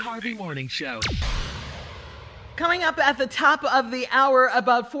Steve Harvey Morning Show. Coming up at the top of the hour,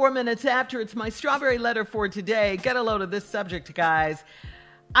 about 4 minutes after, it's my strawberry letter for today. Get a load of this subject, guys.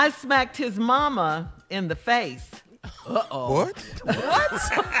 I smacked his mama in the face. What? What?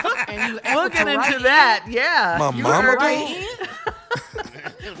 And you We'll get into that. Yeah. My You mama? heard Right me.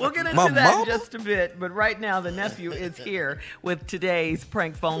 We'll get into My that mama? in just a bit. But right now, the nephew is here with today's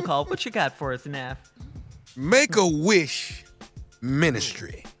prank phone call. What you got for us, Neff? Make-A-Wish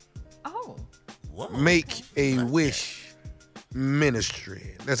Ministry. Oh. Whoa. Make-A-Wish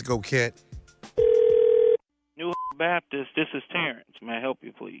Ministry. Let's go, Cat. New Baptist, this is Terrence. May I help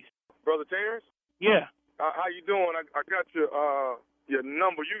you, please? Brother Terrence? Yeah. How you doing? I got your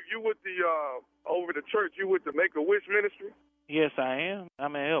number. You with the over the church? You with the Make-A-Wish Ministry? Yes, I am. How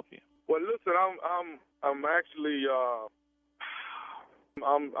may I help you? Well, listen, I'm actually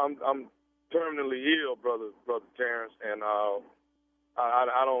I'm terminally ill, brother Terrence, and I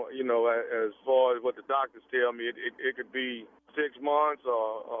don't, as far as what the doctors tell me, it could be 6 months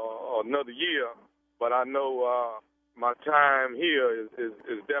or another year, but I know my time here is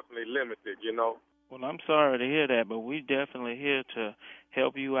definitely limited, Well, I'm sorry to hear that, but we're definitely here to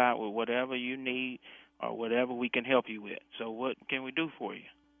help you out with whatever you need or whatever we can help you with. So what can we do for you?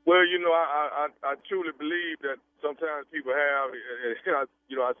 Well, I truly believe that sometimes people have,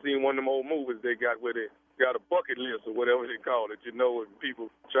 I seen one of them old movies they got where they got a bucket list or whatever they call it, and people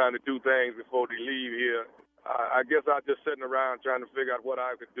trying to do things before they leave here. I guess I just sitting around trying to figure out what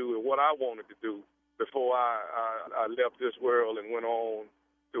I could do and what I wanted to do before I left this world and went on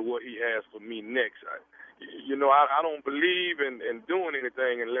to what he has for me next. I don't believe in doing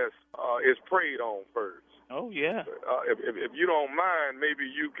anything unless it's prayed on first. Oh, yeah. If you don't mind, maybe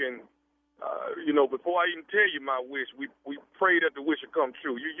you can, before I even tell you my wish, we pray that the wish will come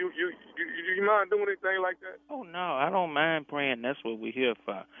true. You mind doing anything like that? Oh, no, I don't mind praying. That's what we're here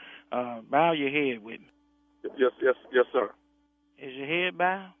for. Bow your head with me. Yes, sir. Is your head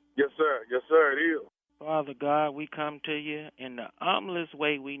bowed? Yes, sir. Yes, sir, it is. Father God, we come to you in the humblest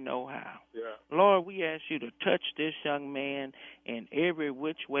way we know how. Yeah. Lord, we ask you to touch this young man in every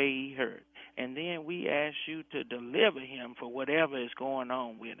which way he hurt. And then we ask you to deliver him for whatever is going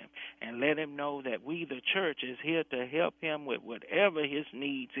on with him. And let him know that we, the church, is here to help him with whatever his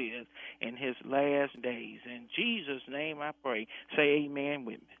needs is in his last days. In Jesus' name I pray. Say amen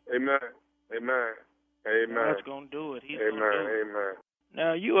with me. Amen. Amen. Amen. God's going to do it. He's going to do it. Amen.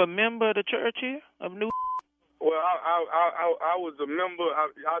 Now, you a member of the church here of New? Well, I was a member.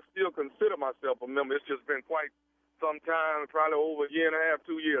 I still consider myself a member. It's just been quite some time, probably over a year and a half,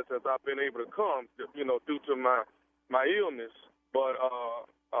 2 years since I've been able to come, due to my illness. But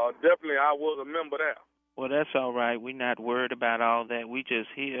definitely I was a member there. Well, that's all right. We're not worried about all that. We just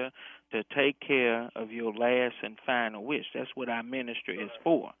here to take care of your last and final wish. That's what our ministry is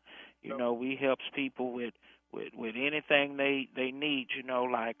for. We helps people with anything they need,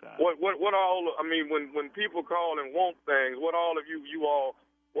 like what all, I mean, when people call and want things, what all of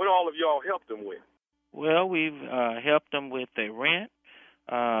y'all help them with? Well, we've helped them with their rent,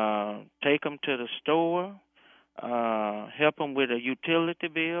 take them to the store, help them with a utility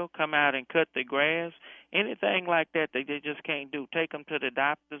bill, come out and cut the grass, anything like that they just can't do. Take them to the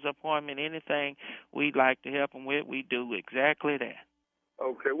doctor's appointment, anything we'd like to help them with, we do exactly that.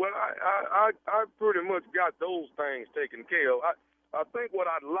 Okay, well, I pretty much got those things taken care of. I think what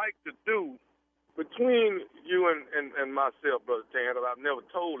I'd like to do between you and myself, Brother Tan, that I've never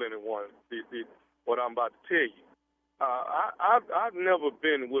told anyone what I'm about to tell you. I've never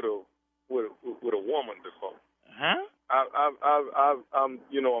been with a woman before. Huh? I'm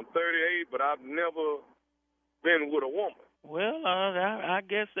 38, but I've never been with a woman. Well, I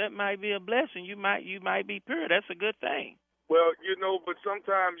guess that might be a blessing. You might be pure. That's a good thing. Well, but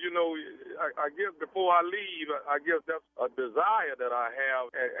sometimes, I guess before I leave, I guess that's a desire that I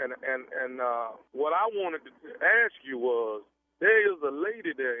have. And what I wanted to ask you was, there is a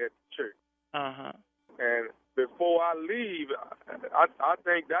lady there at the church. Uh-huh. And before I leave, I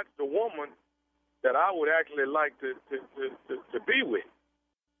think that's the woman that I would actually like to be with.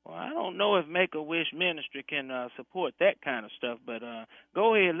 Well, I don't know if Make-A-Wish Ministry can support that kind of stuff, but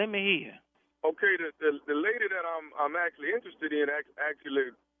go ahead, let me hear. Okay, the lady that I'm actually interested in, actually,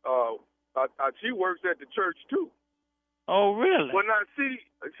 she works at the church too. Oh, really? Well, now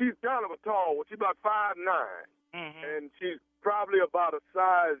she's kind of a tall one. She's about 5'9", and she's probably about a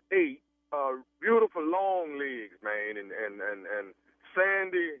size 8. Beautiful long legs, man, and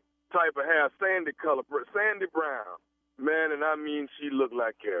sandy type of hair, sandy color, sandy brown, man. And I mean, she looked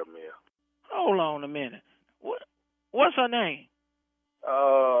like caramel. Hold on a minute. What's her name?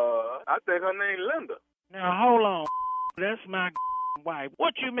 I think her name Linda. Now hold on. That's my wife.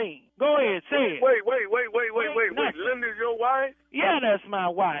 What you mean? Go ahead, say it. Wait. Linda's your wife? Yeah, that's my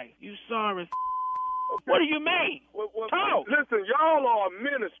wife. You sorry. Okay. What do you mean? Talk. Listen, y'all are a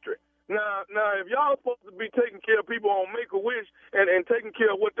ministry. Now, if y'all supposed to be taking care of people on Make-A-Wish and taking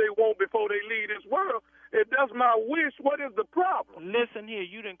care of what they want before they leave this world, if that's my wish, what is the problem? Listen here,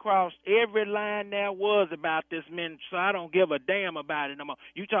 you done crossed every line there was about this ministry, so I don't give a damn about it no more.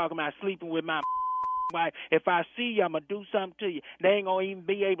 You talking about sleeping with my wife. If I see you, I'm going to do something to you. They ain't going to even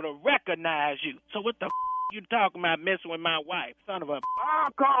be able to recognize you. So what the you talking about messing with my wife, son of a...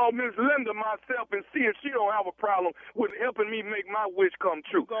 I'll call Miss Linda myself and see if she don't have a problem with helping me make my wish come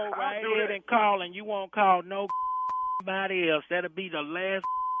true. You go right ahead and call, and you won't call nobody else. That'll be the last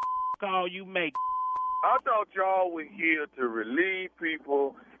call you make. I thought y'all were here to relieve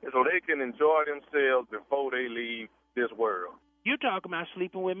people so they can enjoy themselves before they leave this world. You talking about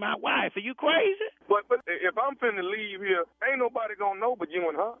sleeping with my wife. Are you crazy? But if I'm finna leave here, ain't nobody gonna know but you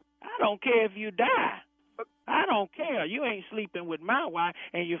and her. I don't care if you die. I don't care. You ain't sleeping with my wife,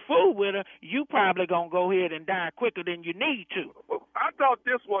 and you fool with her, you probably gonna go ahead and die quicker than you need to. I thought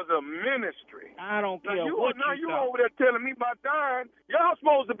this was a ministry. I don't care you thought. over there telling me about dying. Y'all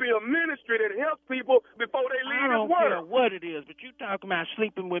supposed to be a ministry that helps people before they leave this world. I don't care what it is, but you talking about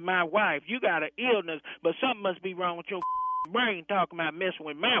sleeping with my wife. You got an illness, but something must be wrong with your brain talking about messing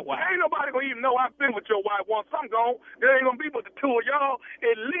with my wife. Ain't nobody gonna even know I've been with your wife once I'm gone. There ain't gonna be but the two of y'all.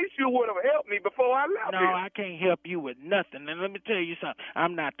 At least you would have helped me before I left No, here. I can't help you with nothing. And let me tell you something.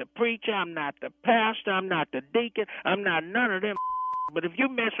 I'm not the preacher. I'm not the pastor. I'm not the deacon. I'm not none of them. But if you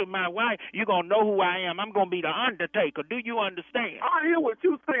mess with my wife, you're going to know who I am. I'm going to be the undertaker. Do you understand? I hear what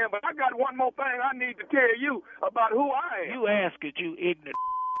you're saying, but I got one more thing I need to tell you about who I am. You ask it, you ignorant.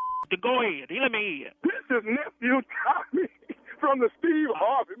 Go ahead. Let me hear. This is nephew Tommy from the Steve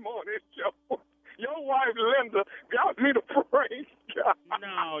Harvey Morning Show. Your wife Linda got me to pray.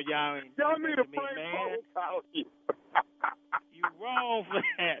 No, y'all ain't. Got me to pray, man. You wrong for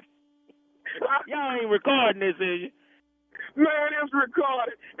that. Y'all ain't recording this, is you? Man, it's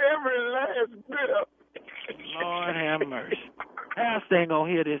recorded. Every last bit of it. Lord have mercy. Pastor ain't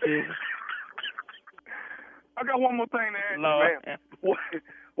gonna hear this, is he? I got one more thing to ask Lord. you, man.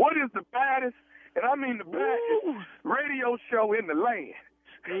 What is the baddest, and I mean the baddest, radio show in the land?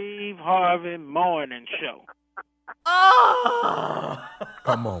 Steve Harvey Morning Show. Oh!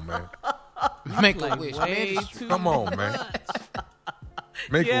 Come on, man. Make a wish, man. Come on, man.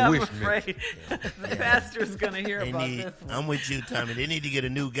 Make yeah, a wish, I'm afraid the pastor's going to hear about this one. I'm with you, Tommy. They need to get a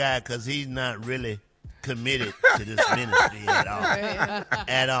new guy because he's not really committed to this ministry at all.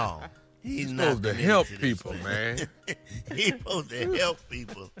 At all. He's not supposed to help people, man. He's supposed to help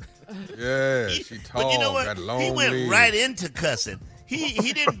people. Yeah, she tall, but you know what? got long He went legs. right into cussing.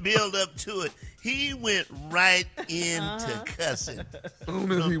 He didn't build up to it. He went right into cussing. As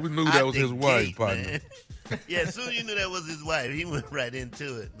soon as he knew that was his wife, partner. Yeah, as soon as he knew that was his wife, he went right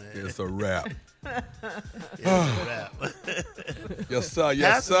into it, man. It's a wrap. It's a wrap. Yes, sir.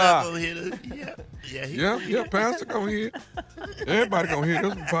 Yes, Pastor sir. not gonna hear this. Yeah, Pastor gonna hear. Everybody gonna hear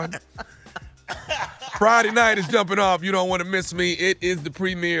this one, partner. Friday night is jumping off. You don't want to miss me. It is the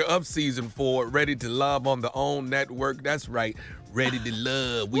premiere of season 4, Ready to Love on the OWN network. That's right. Ready to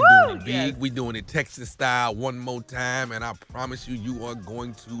Love. We doing it big. Yes. We doing it Texas style one more time, and I promise you, you are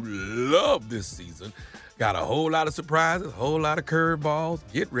going to love this season. Got a whole lot of surprises, a whole lot of curveballs.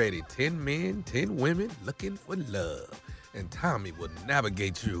 Get ready. 10 men, 10 women looking for love. And Tommy will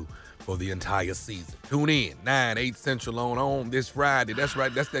navigate you for the entire season. Tune in, 9, 8 Central on this Friday. That's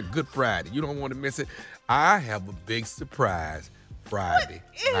right. That's that Good Friday. You don't want to miss it. I have a big surprise Friday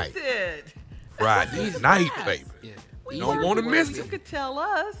night. What is it? Friday night, baby. Yeah. You don't want to miss You it. could tell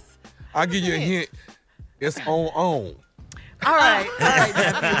us. I'll give you a hint. It's on. All right,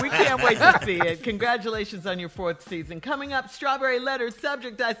 nephew. We can't wait to see it. Congratulations on your 4th season. Coming up, Strawberry Letter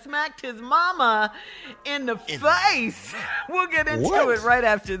subject, I smacked his mama in the face. We'll get into it right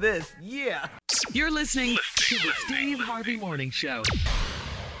after this. Yeah. You're listening to the Steve Harvey Morning Show.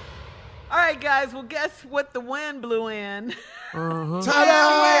 All right, guys. Well, guess what the wind blew in?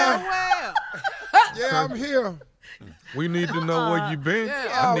 Ta-da! Yeah, I'm here. We need to know where you been.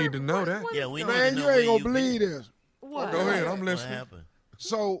 I need to know that. Yeah, we Man, need to know you ain't where gonna believe this. What? Go ahead, I'm What listening. happened?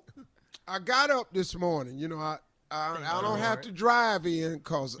 So I got up this morning. You know, I don't have to drive in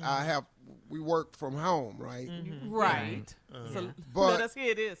because we work from home, right? Right. So But let us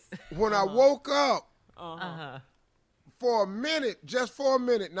hear this. when I woke up, for a minute, just for a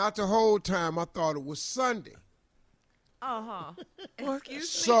minute, not the whole time, I thought it was Sunday. Excuse me?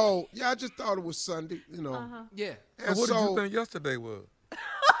 So, I just thought it was Sunday, Yeah. And what did so, you think yesterday was?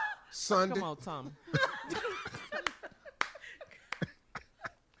 Sunday. Come on, Tom.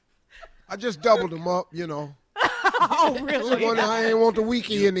 I just doubled them up, Oh, really? I ain't want the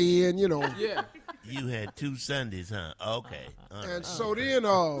weekend to end, Yeah. You had 2 Sundays, huh? Okay. All And right. so then,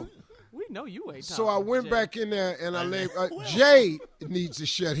 We know you ain't so I talking, went Jay. back in there and I laid. Jay needs to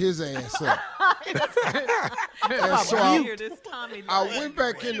shut his ass up. And so I went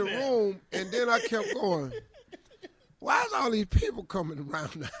back in the room and then I kept going. Why is all these people coming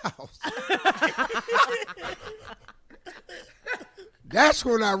around the house? That's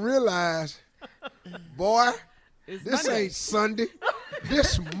when I realized, boy, this ain't Sunday.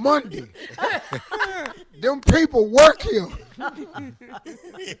 This Monday. Them people work here.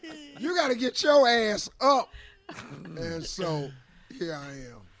 You got to get your ass up. And so here I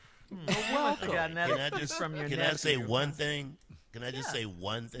am. Can I say one thing? Can I just say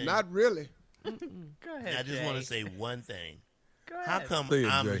one thing? Not really. Go ahead, I just Jay. want to say one thing. Go How ahead. come Say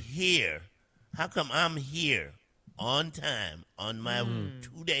it, I'm Jay. here? How come I'm here on time on my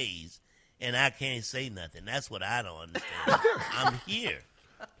 2 days and I can't say nothing? That's what I don't understand. I'm here.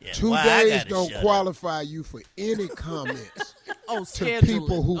 Yeah, 2 why I days gotta don't shut up? qualify you for any comments to schedule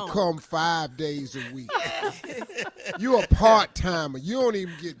people it. who come 5 days a week. You a part-timer. You don't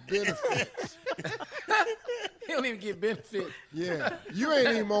even get benefits. He don't even get benefits. Yeah. You ain't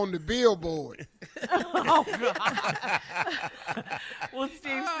even on the billboard. Oh, God. Well,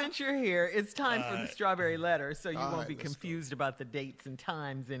 Steve, since you're here, it's time for the strawberry letter, so you All won't right, be let's confused about the dates and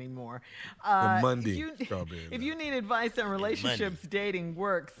times anymore. Monday if strawberry if you need advice on relationships, dating,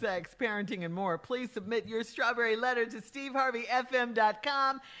 work, sex, parenting, and more, please submit your strawberry letter to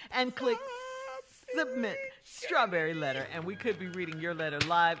SteveHarveyFM.com and click submit strawberry letter, and we could be reading your letter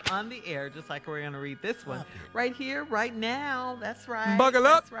live on the air, just like we're going to read this one right here, right now. That's right. Buckle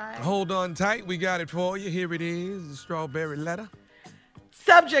up. That's right. Hold on tight. We got it for you. Here it is, the strawberry letter.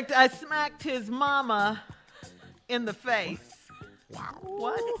 Subject: I smacked his mama in the face. Wow.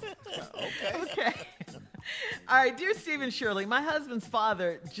 What? Okay. All right, dear Steve and Shirley, my husband's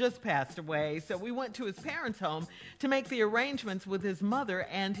father just passed away, so we went to his parents' home to make the arrangements with his mother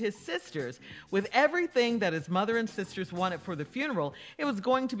and his sisters. With everything that his mother and sisters wanted for the funeral, it was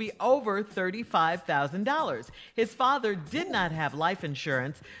going to be over $35,000. His father did not have life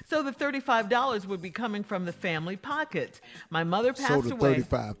insurance, so the $35 would be coming from the family pocket. My mother passed So the away.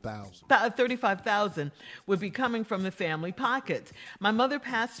 $35,000. $35,000 would be coming from the family pocket. My mother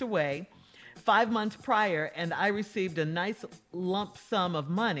passed away 5 months prior, and I received a nice lump sum of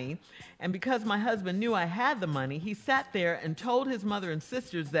money. And because my husband knew I had the money, he sat there and told his mother and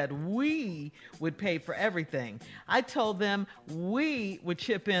sisters that we would pay for everything. I told them we would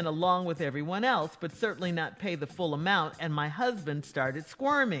chip in along with everyone else, but certainly not pay the full amount, and my husband started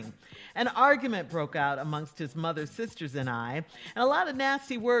squirming. An argument broke out amongst his mother's sisters and I, and a lot of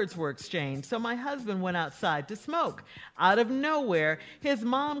nasty words were exchanged, so my husband went outside to smoke. Out of nowhere, his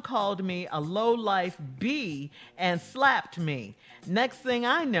mom called me a low-life bee and slapped me. Next thing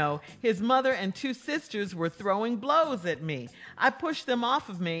I know, his mother and 2 sisters were throwing blows at me. I pushed them off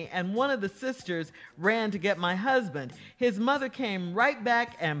of me, and one of the sisters ran to get my husband. His mother came right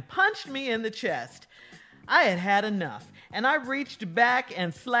back and punched me in the chest. I had had enough, and I reached back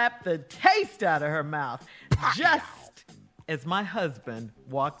and slapped the taste out of her mouth, just as my husband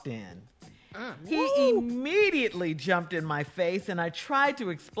walked in. He immediately jumped in my face, and I tried to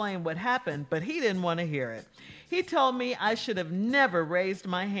explain what happened, but he didn't want to hear it. He told me I should have never raised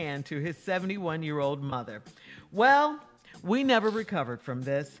my hand to his 71-year-old mother. Well, we never recovered from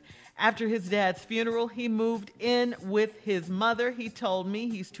this. After his dad's funeral, he moved in with his mother. He told me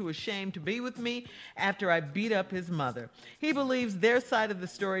he's too ashamed to be with me after I beat up his mother. He believes their side of the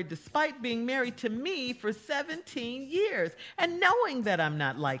story despite being married to me for 17 years and knowing that I'm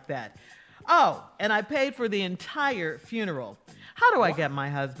not like that. Oh, and I paid for the entire funeral. How do I get my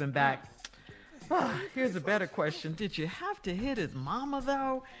husband back? Here's a better question. Did you have to hit his mama,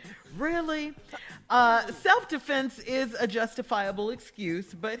 though? Really? Self-defense is a justifiable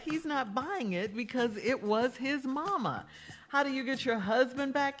excuse, but he's not buying it because it was his mama. How do you get your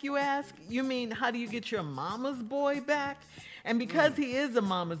husband back, you ask? You mean, how do you get your mama's boy back? And because he is a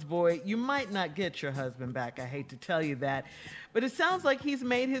mama's boy, you might not get your husband back. I hate to tell you that. But it sounds like he's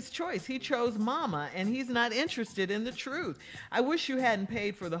made his choice. He chose mama, and he's not interested in the truth. I wish you hadn't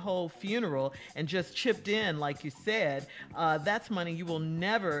paid for the whole funeral and just chipped in, like you said. That's money you will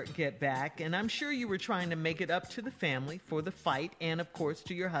never get back. And I'm sure you were trying to make it up to the family for the fight and, of course,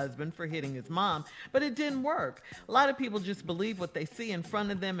 to your husband for hitting his mom. But it didn't work. A lot of people just believe what they see in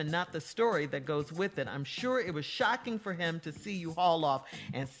front of them and not the story that goes with it. I'm sure it was shocking for him to see you haul off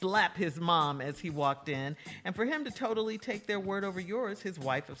and slap his mom as he walked in. And for him to totally take their word over yours, his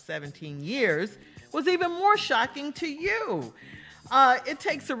wife of 17 years, was even more shocking to you. It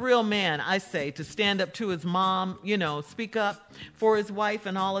takes a real man, I say, to stand up to his mom, speak up for his wife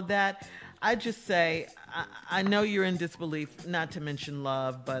and all of that. I just say, I know you're in disbelief, not to mention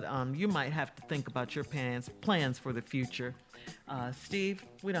love, but you might have to think about your plans for the future. Steve,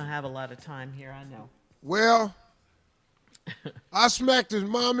 we don't have a lot of time here, I know. Well, I smacked his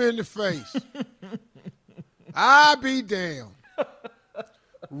mama in the face. I be damned.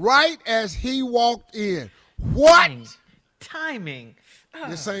 Right as he walked in. What? Timing.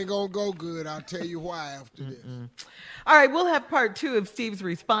 This ain't gonna go good. I'll tell you why after this. All right, we'll have part 2 of Steve's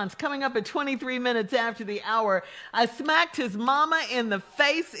response coming up at 23 minutes after the hour. I smacked his mama in the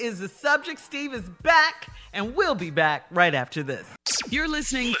face is the subject. Steve is back, and we'll be back right after this. You're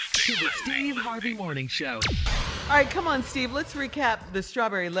listening to the Steve Harvey Morning Show. All right, come on, Steve. Let's recap the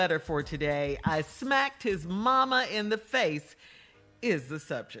strawberry letter for today. I smacked his mama in the face is the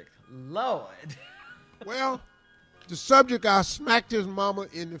subject. Lord. Well, the subject, I smacked his mama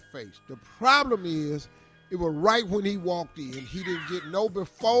in the face. The problem is, it was right when he walked in. He didn't get no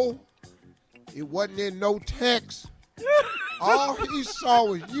before. It wasn't in no text. All he saw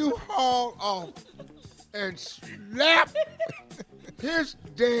was you haul off and slap his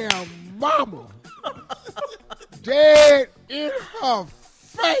damn mama dead in her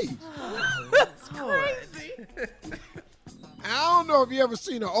face. That's crazy. I don't know if you ever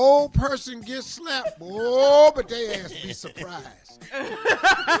seen an old person get slapped, boy, but they ass be surprised. This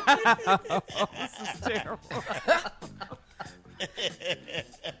is terrible.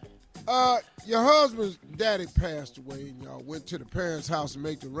 Your husband's daddy passed away, and y'all went to the parents' house and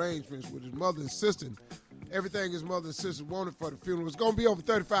make the arrangements with his mother and sister. Everything his mother and sister wanted for the funeral was gonna be over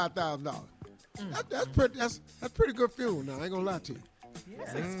 $35,000. That's pretty good funeral. Now I ain't gonna lie to you.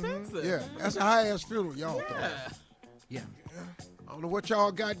 It's expensive. Yeah, that's a high ass funeral, y'all thought. Yeah. I don't know what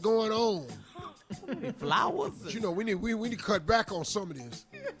y'all got going on. Flowers. But we need to cut back on some of this.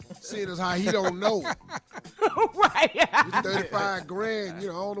 Seeing as how he don't know. Right. It's 35 grand. I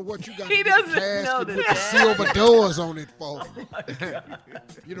don't know what you got. He doesn't know with the silver doors on it for.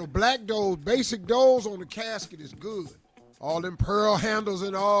 Black doors, basic doors on the casket is good. All them pearl handles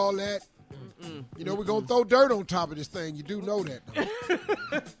and all that. We're going to throw dirt on top of this thing. You do know that.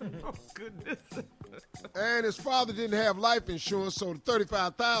 Oh, goodness. And his father didn't have life insurance, so the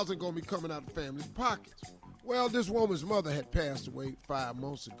 $35,000 going to be coming out of the family's pockets. Well, this woman's mother had passed away 5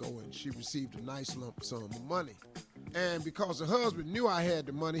 months ago, and she received a nice lump sum of money. And because the husband knew I had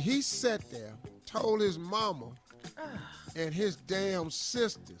the money, he sat there, told his mama and his damn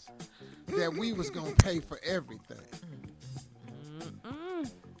sisters that we was going to pay for everything.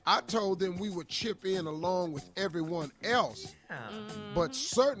 I told them we would chip in along with everyone else, but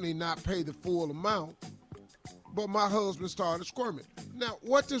certainly not pay the full amount. But my husband started squirming. Now,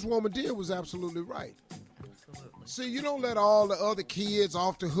 what this woman did was absolutely right. Absolutely. See, you don't let all the other kids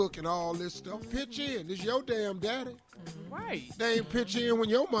off the hook and all this stuff. Pitch in. It's your damn daddy. Right. They ain't pitch in when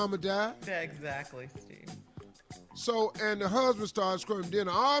your mama died. Yeah, exactly, Steve. So, and the husband started screaming. Then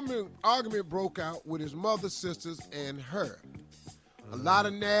an argument broke out with his mother, sisters, and her. A lot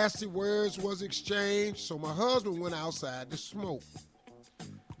of nasty words was exchanged, so my husband went outside to smoke.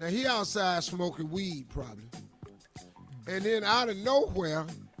 Now, he outside smoking weed, probably. And then out of nowhere,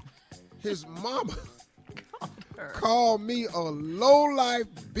 his mama called me a low-life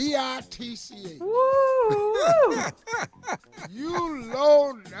B-I-T-C-H. Woo! You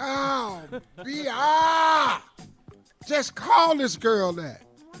low down B-I. Just call this girl that.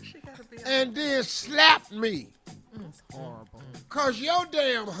 And then slapped me. That's horrible. Because your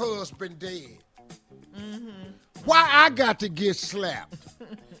damn husband dead. Why I got to get slapped?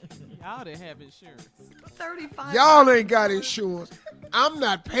 Y'all didn't have insurance. 35. Y'all ain't got insurance. I'm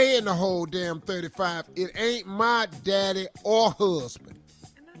not paying the whole damn 35. It ain't my daddy or husband.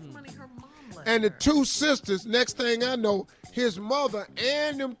 And that's money her mom left And the her. 2 sisters, next thing I know, his mother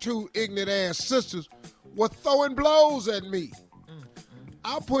and them 2 ignorant ass sisters were throwing blows at me.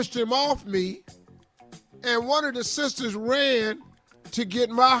 I pushed him off me, and one of the sisters ran to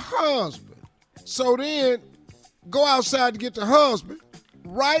get my husband. So then go outside to get the husband.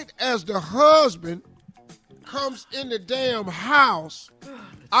 Right as the husband comes in the damn house,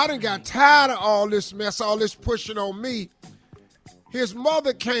 I done got tired of all this mess, all this pushing on me. His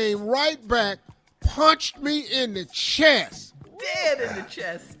mother came right back, punched me in the chest. Dead in the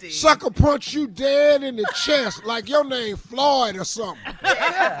chest, Steve. Sucker punch you dead in the chest like your name Floyd or something.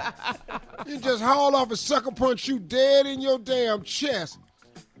 Yeah. You just haul off and sucker punch you dead in your damn chest.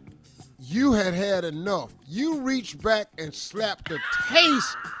 You had enough. You reached back and slapped the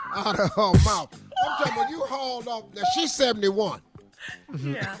taste out of her mouth. I'm talking about you hauled off. Now, she's 71.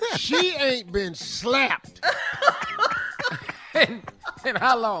 Yeah. She ain't been slapped. And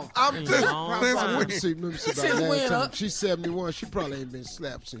how long? I'm just let me see Since about when, last time. huh? She's 71. She probably ain't been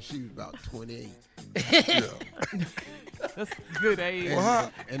slapped since she was about 28. That's good age.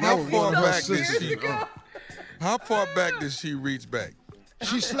 Well, And how that was far one of her back did sisters. she? How far back did she reach back?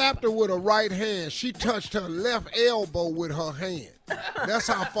 She slapped her with her right hand. She touched her left elbow with her hand. That's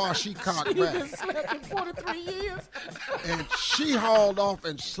how far she cocked You've back. been slapped in 43 years. And she hauled off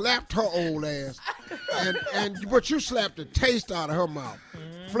and slapped her old ass. But you slapped the taste out of her mouth.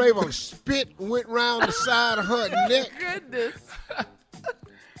 Flavor of spit went round the side of her neck. Goodness.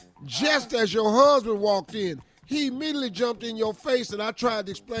 Just as your husband walked in, he immediately jumped in your face, and I tried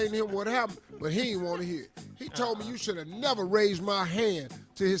to explain to him what happened, but he didn't want to hear it. He told me you should have never raised my hand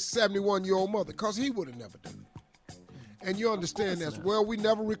to his 71-year-old mother, because he would have never done it. And you understand that. Well, we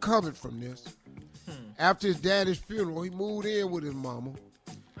never recovered from this. After his daddy's funeral, he moved in with his mama.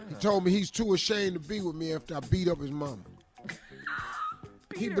 He told me he's too ashamed to be with me after I beat up his mama.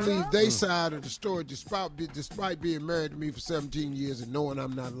 He believed they side of the story despite being married to me for 17 years and knowing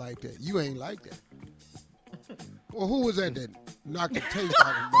I'm not like that. You ain't like that. Well, who was that knocked the taste out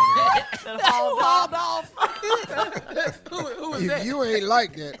of his mother? That hauled off. Who was If that? you ain't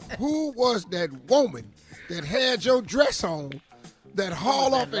like that, who was that woman that had your dress on that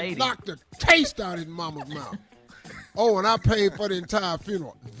hauled off and knocked the taste out of his mama's mouth? Oh, and I paid for the entire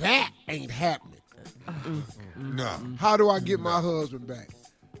funeral. That ain't happening. No. How do I get my husband back?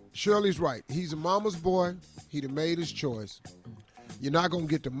 Shirley's right. He's a mama's boy. He'd have made his choice. You're not going to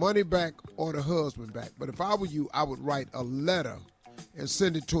get the money back or the husband back. But if I were you, I would write a letter and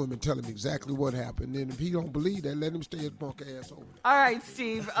send it to him and tell him exactly what happened. And if he don't believe that, let him stay his punk ass over there. All right,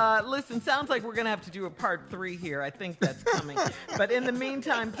 Steve. Listen, sounds like we're going to have to do a part 3 here. I think that's coming. But in the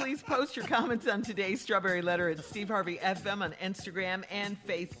meantime, please post your comments on today's Strawberry Letter at Steve Harvey FM on Instagram and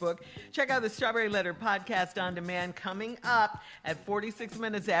Facebook. Check out the Strawberry Letter podcast on demand coming up at 46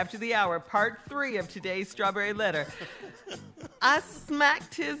 minutes after the hour. Part 3 of today's Strawberry Letter. I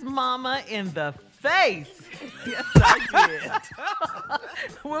smacked his mama in the face. Yes, I did.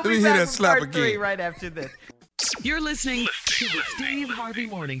 We'll Let me be hear back that with slap part 3 again. right after this. You're listening to the Steve Harvey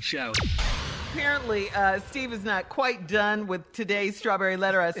Morning Show. Apparently, Steve is not quite done with today's Strawberry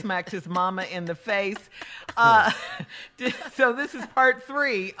Letter. I smacked his mama in the face. So this is part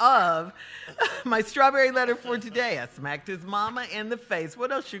 3 of my Strawberry Letter for today. I smacked his mama in the face.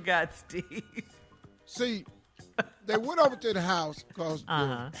 What else you got, Steve? See, they went over to the house because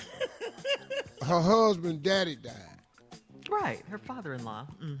her husband, daddy died. Right, her father-in-law.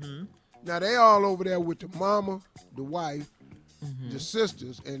 Mm-hmm. Now, they all over there with the mama, the wife, the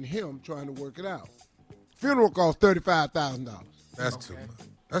sisters, and him trying to work it out. Funeral cost $35,000. That's too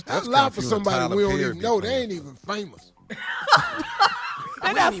much. That's a lot for somebody we don't even know. They ain't even famous.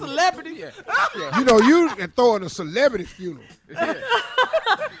 They're not celebrities. You know, you can throw in a celebrity funeral.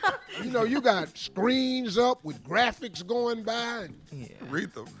 You know, you got screens up with graphics going by and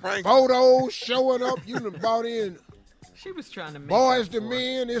Aretha Franklin. photos showing up. You done brought in She was trying to make Boys up to for it.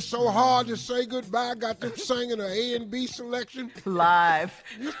 Men. It's so hard to say goodbye. Got them singing an A and B selection. Live.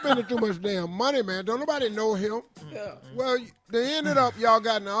 You spending too much damn money, man. Don't nobody know him. Well, they ended up, y'all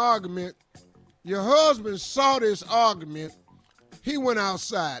got in an argument. Your husband saw this argument. He went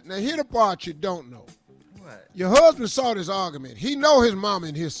outside. Now, here the part you don't know. What? Your husband saw this argument. He know his mama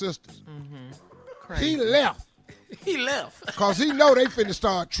and his sisters. He left. He left. Because he know they finna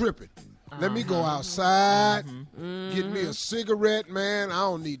start tripping. Let me go outside, get me a cigarette, man. I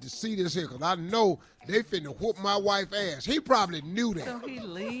don't need to see this here because I know they finna whoop my wife's ass. He probably knew that. So he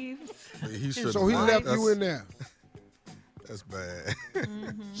leaves. So he left you in there. That's bad.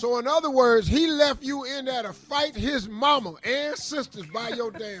 So in other words, he left you in there to fight his mama and sisters by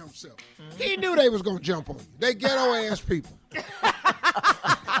your damn self. He knew they was gonna jump on you. They ghetto ass people.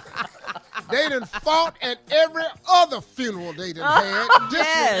 They done fought at every other funeral they done had.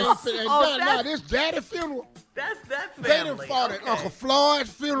 Yes. Now this daddy funeral. That's They family. done fought at Uncle Floyd's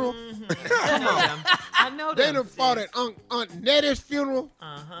funeral. Come on. I know They them, done fought at Aunt Nettie's funeral.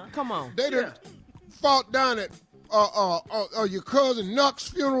 Come on. They done fought down at your cousin Nuck's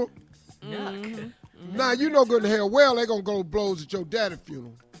funeral? Yuck. Now, you know good and hell well they going to go blows at your daddy's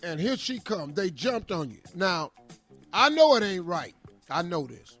funeral. And here she come. They jumped on you. Now, I know it ain't right. I know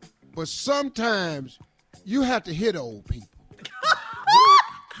this. But sometimes you have to hit old people.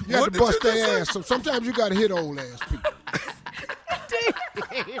 You have to bust their ass. So sometimes you got to hit old ass people.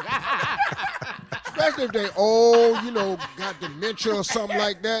 Especially if they old, got dementia or something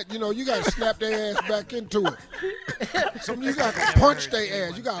like that. You got to snap their ass back into it. You got to punch their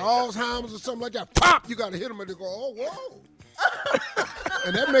ass. You got Alzheimer's or something like that. Pop! You got to hit them and they go, oh, whoa.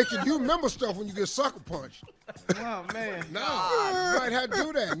 And that makes you remember stuff when you get sucker punched. Oh, man. No, you might have to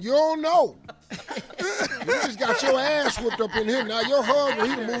do that. And you don't know. You just got your ass whooped up in here. Now, your husband,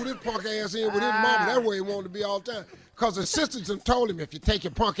 he can move his punk ass in with his mama. That way he wanted to be all the time. Because the assistants have told him, if you take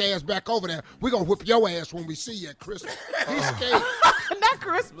your punk ass back over there, we're going to whip your ass when we see you at Christmas. He's scared. Not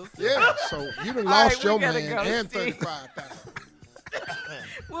Christmas. Yeah, so you done lost your man and Steve. $35,000.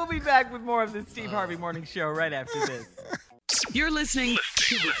 We'll be back with more of the Steve Harvey Morning Show right after this. You're listening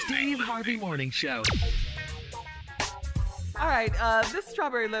to the Steve Harvey Morning Show. All right, this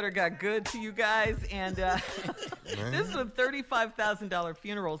strawberry letter got good to you guys, and this is a $35,000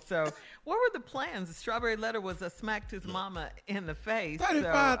 funeral. So, what were the plans? The strawberry letter was a smacked his mama in the face.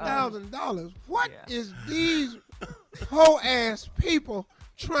 $35,000. What is these whole ass people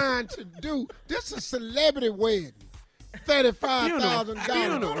trying to do? This is a celebrity wedding. $35,000.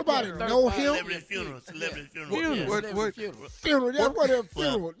 Don't nobody know him. Celebrity funeral. What funeral? That's what a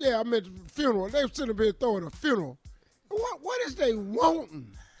funeral. Yeah, I meant funeral. They sitting up here throwing a funeral. What is they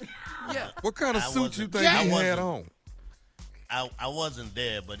wanting? Yeah. What kind of suit you think he had on? I wasn't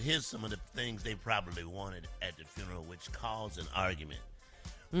there, but here's some of the things they probably wanted at the funeral, which caused an argument.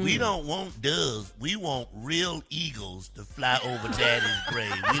 We don't want doves. We want real eagles to fly over Daddy's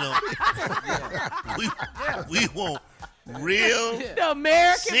grave. We want real the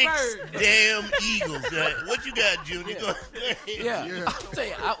American 6 bird. damn eagles. What you got, Junior? Go ahead. I'll tell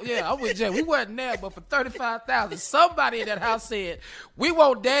you, I'm with Jay. We wasn't there, but for $35,000, somebody in that house said, we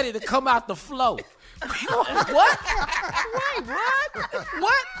want Daddy to come out the flow. What? Wait,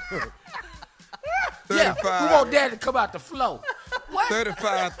 what? Yeah, we want Daddy to come out the flow. What?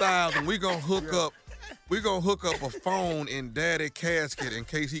 $35,000. We gonna hook up. We gonna hook up a phone in Daddy casket in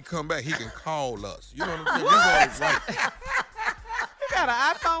case he come back. He can call us. You know what I'm saying? What? We gonna You got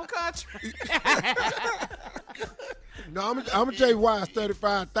an iPhone country. No, I'm gonna tell you why it's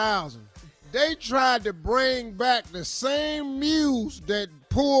 $35,000. They tried to bring back the same muse that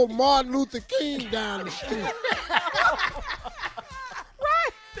pulled Martin Luther King down the street.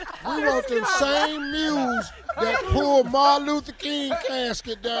 We want the same muse that pulled Martin Luther King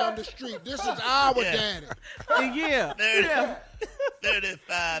casket down the street. This is our daddy. Yeah.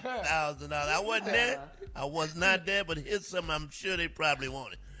 $35,000. I wasn't there. I was not there, but here's something I'm sure they probably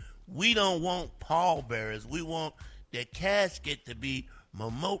wanted. We don't want pallbearers. We want the casket to be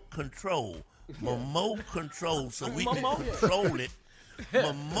remote control. Remote control, so we can control it.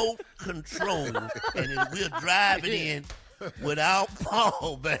 Remote control, and then we'll drive it in without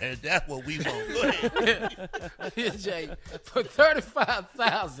pallbearers. That's what we want. Go ahead. Jay, for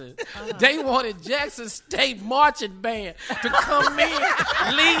 $35,000, they wanted Jackson State Marching Band to come in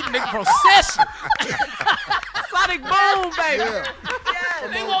leading the procession. Sonic Boom, baby. Yeah.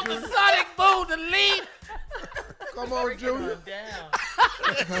 Yes, they want the Sonic Boom to lead. Come on, Junior.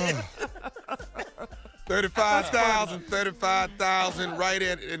 $35,000 right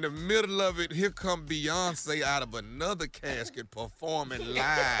in the middle of it. Here come Beyonce out of another casket performing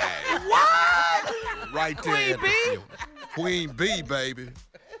live. What? Right there. Queen B? Queen B, baby.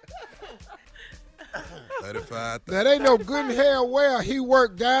 $35,000. That ain't no good in hell well. He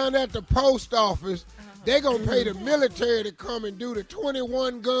worked down at the post office. They gonna pay the military to come and do the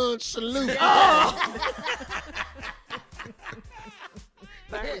 21-gun salute.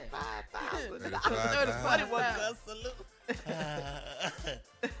 $35,000. $35,000.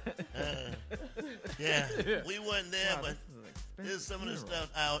 Yeah, we wasn't there, but here's some of the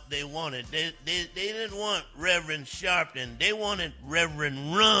stuff out they wanted. They didn't want Reverend Sharpton. They wanted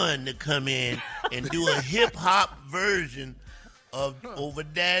Reverend Run to come in and do a hip-hop version of Over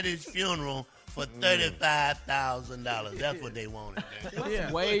Daddy's Funeral for $35,000. That's what they wanted.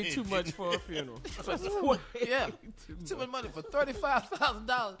 That's way too much for a funeral. Too much money for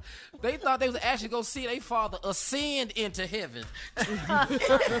 $35,000. They thought they was actually gonna see their father ascend into heaven. That's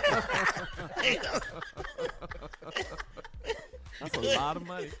a lot of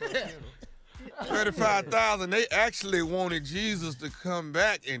money for a funeral. $35,000. They actually wanted Jesus to come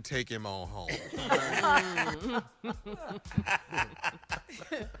back and take him on home.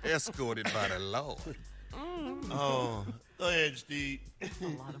 Escorted by the Lord. Oh, go ahead, Steve. That's a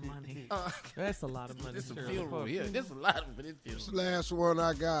lot of money. That's a lot of money. This is a funeral here. This is a lot for this funeral. This the last one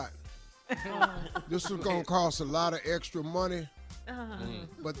I got. This is gonna cost a lot of extra money,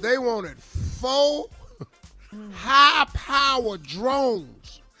 but they wanted 4 high-power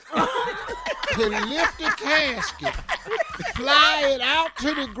drones to lift the casket, fly it out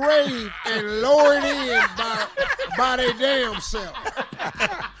to the grave, and lower it in by their damn self.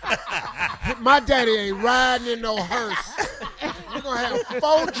 My daddy ain't riding in no hearse. We're gonna have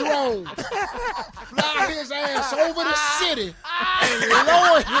 4 drones fly his ass over the city and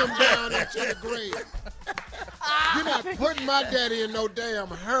lower him down into the grave. You're not putting my daddy in no damn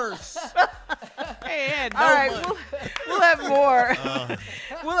hearse. All right, we'll have more.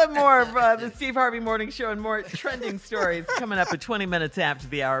 We'll have more of the Steve Harvey Morning Show and more trending stories coming up at 20 minutes after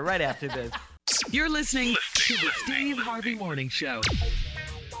the hour, right after this. You're listening to the Steve Harvey Morning Show.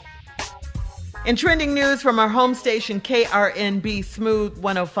 In trending news from our home station, KRNB Smooth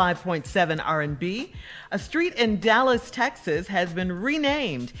 105.7 R&B, a street in Dallas, Texas has been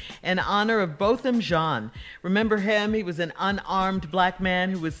renamed in honor of Botham Jean. Remember him? He was an unarmed black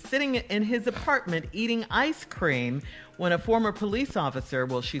man who was sitting in his apartment eating ice cream when a former police officer,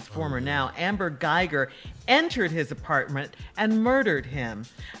 well, she's former now, Amber Geiger, entered his apartment and murdered him.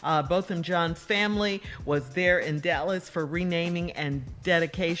 Botham Jean's family was there in Dallas for renaming and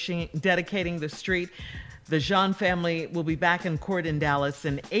dedicating the street. The Jean family will be back in court in Dallas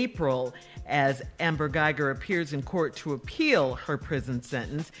in April as Amber Geiger appears in court to appeal her prison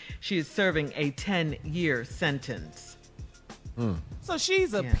sentence. She is serving a 10-year sentence. So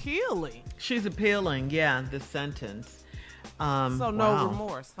she's appealing. She's appealing, the sentence. So no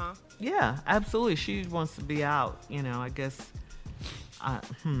remorse, huh? Yeah, absolutely. She wants to be out, I guess.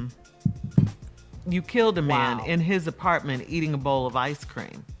 You killed a man in his apartment eating a bowl of ice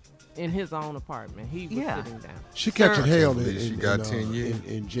cream. In his own apartment. He was sitting down. She catching hell she got 10 years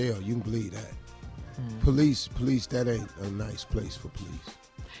in jail. You can believe that. Police, that ain't a nice place for police.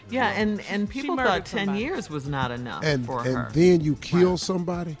 Yeah, and people thought 10 years was not enough for her. And then you kill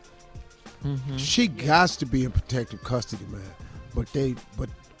somebody. She got to be in protective custody, man. But they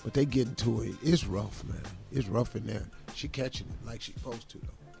get into it. It's rough, man. It's rough in there. She catching it like she supposed to, though.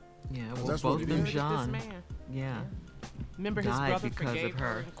 Yeah, well, that's both what them it is. John. This man. Yeah. Remember his died brother because forgave of her.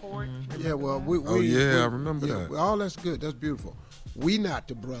 her in court? Yeah, well, I remember that. All that's good. That's beautiful. We not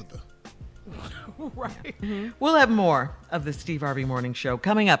the brother. Right. We'll have more of the Steve Harvey Morning Show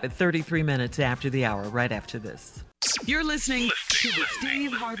coming up at 33 minutes after the hour, right after this. You're listening to the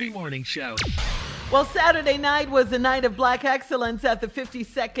Steve Harvey Morning Show. Well, Saturday night was the night of Black Excellence at the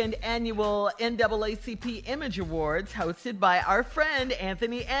 52nd Annual NAACP Image Awards, hosted by our friend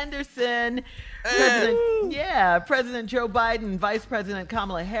Anthony Anderson. President Joe Biden, Vice President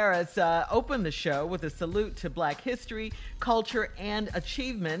Kamala Harris opened the show with a salute to Black history, culture, and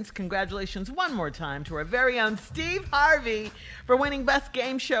achievements. Congratulations one more time to our very own Steve Harvey for winning Best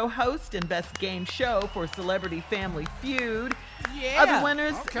Game Show Host and Best Game Show for Celebrity Family Feud. Yeah. Other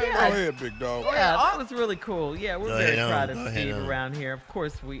winners. Okay, go ahead, big dog. Yeah, that was really cool. Yeah, we're very proud of Steve around here. Of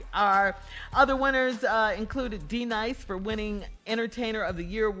course we are. Other winners included D Nice for winning Entertainer of the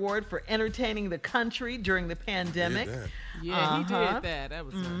Year award for entertaining the country during the pandemic. Yeah, he did that. That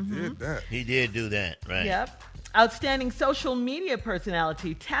was He did do that, right? Yep. Outstanding social media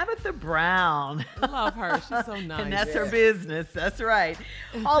personality, Tabitha Brown. I love her. She's so nice. And that's her business. That's right.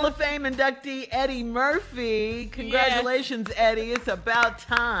 Hall of Fame inductee Eddie Murphy. Congratulations, Eddie. It's about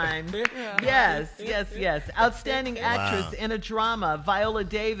time. Yes. Outstanding actress in a drama, Viola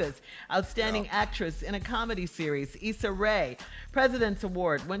Davis. Outstanding actress in a comedy series, Issa Rae. President's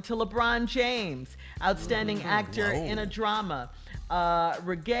Award went to LeBron James. Outstanding actor in a drama,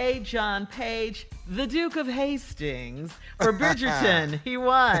 Reggae John Page, the Duke of Hastings. For Bridgerton, he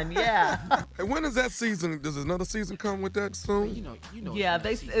won. Yeah. Hey, when is that season? Does another season come with that soon? You know. Yeah,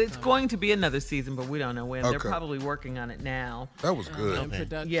 it's going to be another season, but we don't know when. Okay. They're probably working on it now. That was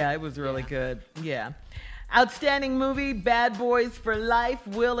good. Yeah, it was really good. Yeah. Outstanding movie, Bad Boys for Life.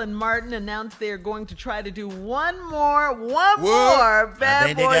 Will and Martin announced they are going to try to do one more Bad Boys movie. I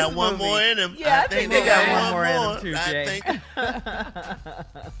think they got one more in them. Yeah, I think they got one more in them too, I Jay.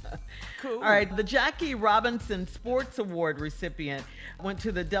 cool. All right, the Jackie Robinson Sports Award recipient went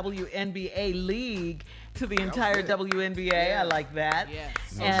to the WNBA League, to the entire WNBA. Yeah. I like that. Yes.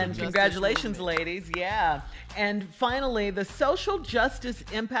 And congratulations, ladies. Yeah. And finally, the Social Justice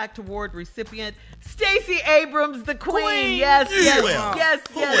Impact Award recipient, Stacey Abrams, the Queen. Yes. Who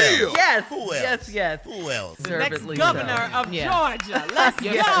else? The next governor of Georgia. Let's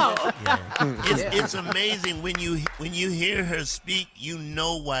go. It's amazing when you hear her speak, you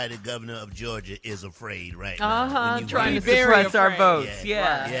know why the governor governor of Georgia is afraid right now. Trying to very suppress our afraid. votes.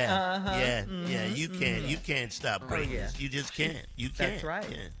 Yeah. Yeah. Yeah. You can't stop greatness. You just can't. You can't. That's right.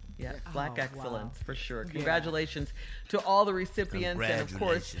 Yeah. Yeah, Black excellence for sure. Yeah. Congratulations to all the recipients, and of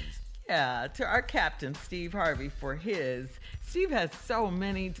course, Congratulations. to our captain Steve Harvey for his. Steve has so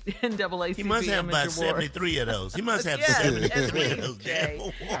many NAACP He must have Image about Awards. 73 of those. He must have Yes, 73 at of those. least,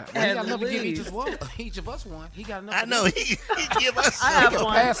 Jay. He got At enough to give least. each of us one. He got enough. I know. He give us I have some.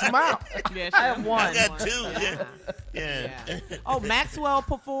 one. Pass them out. Yeah, I have one. I got two. Yeah. Oh, Maxwell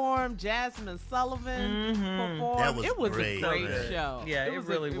performed. Jasmine Sullivan performed. That was it was great. a great So good. show. Yeah, it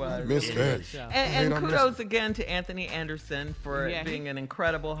really was. Missed that. And kudos again to Anthony Anderson for Yeah, being an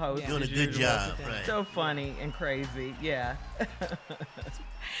incredible host. Doing a as good usual. job. Right. So funny and crazy. Yeah.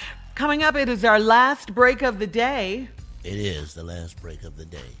 Coming up, it is our last break of the day. It is the last break of the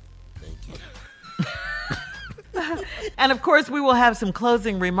day. Thank you. And of course, we will have some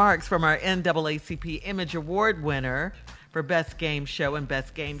closing remarks from our NAACP Image Award winner for Best Game Show and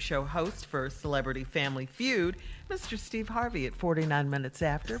Best Game Show host for Celebrity Family Feud, Mr. Steve Harvey, at 49 minutes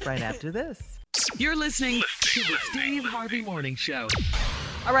after, right after this. You're listening to the Steve Harvey Morning Show.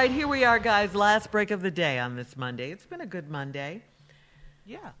 All right, here we are, guys. Last break of the day on this Monday. It's been a good Monday.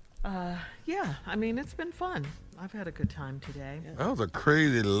 Yeah. Yeah, I mean, it's been fun. I've had a good time today. That was a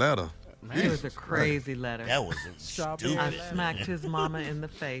crazy letter. It was a crazy letter. That was stupid. I smacked his mama in the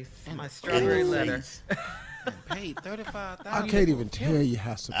face. My strawberry letter. Paid $35,000. I can't even tell you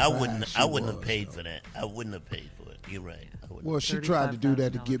how surprised I wouldn't have was, paid though. for that. I wouldn't have paid for it. You're right. I wouldn't. Well, she tried to do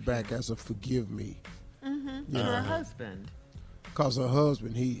that to $35,000 get back as a forgive me. To her husband. Because her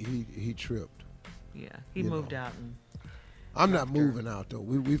husband, he tripped. Yeah, he moved out. And I'm not moving out, though.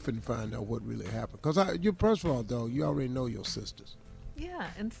 We finna find out what really happened. Because first of all, though, you already know your sisters. yeah,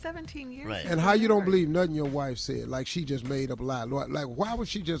 in 17 years. Right. And how you don't believe nothing your wife said, like she just made up a lie. Like, why would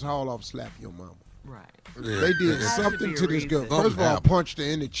she just haul off slap your mama? Right. They did Has to something be a to this girl. reason. First of all, punched her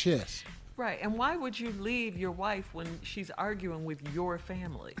in the chest. Right, and why would you leave your wife when she's arguing with your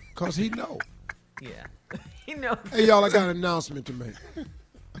family? Because he know. Yeah, he knows. Hey, y'all, I got an announcement to make.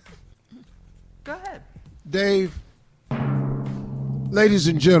 Go ahead. Dave, ladies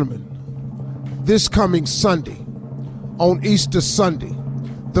and gentlemen, this coming Sunday, on Easter Sunday,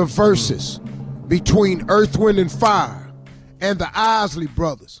 the verses between Earth, Wind, and Fire and the Isley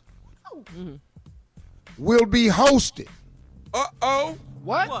Brothers will be hosted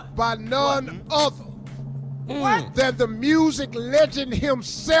What? by none other than the music legend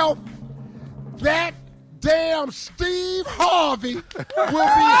himself, that damn Steve Harvey will be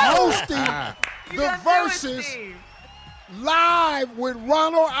hosting the verses live with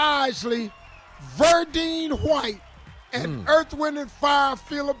Ronald Isley, Verdine White, and Earth, Wind, and Fire,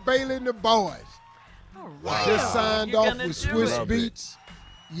 Philip Bailey and the boys. Wow. Just signed You're off gonna with do Swiss it. Beats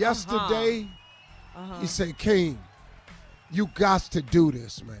yesterday. He said, King, you got to do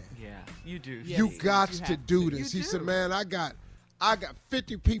this, man. Yeah, you do. You got you to have do to. this. You He do. said, man, I got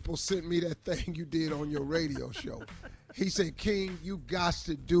 50 people sent me that thing you did on your radio show. He said, King, you got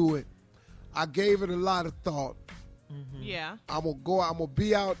to do it. I gave it a lot of thought. Yeah. I'm gonna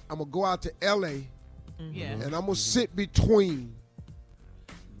go out to LA Yeah. and I'm gonna sit between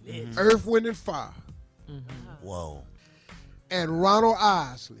Earth, Wind, and Fire Whoa. and Ronald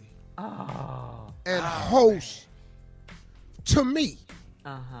Isley and host, to me,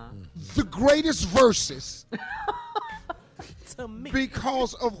 the greatest verses To me.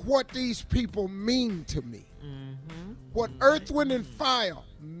 because of what these people mean to me. What Earth, Wind, and Fire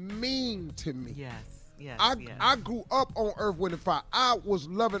mean to me. Yes, yes, I grew up on Earth, Wind, and Fire. I was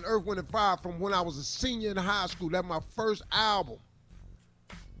loving Earth, Wind, and Fire from when I was a senior in high school. That's my first album.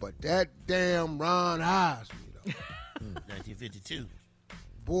 But that damn Ron Isley, though, 1952.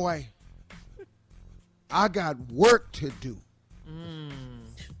 boy, I got work to do.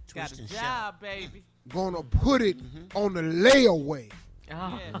 Got Twist a and job, baby. Gonna put it on the layaway.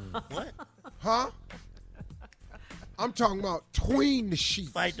 Oh. What? Huh? I'm talking about tween the sheets.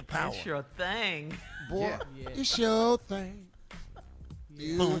 Fight the power. It's your thing. Boy, Yeah. it's your thing.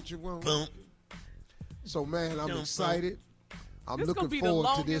 Do Boom, what you want. boom. So, man, I'm Boom, excited. I'm This gonna looking be the forward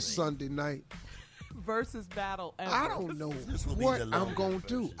to this longest Sunday night. Versus battle ever. I don't know This will be what the I'm longest going to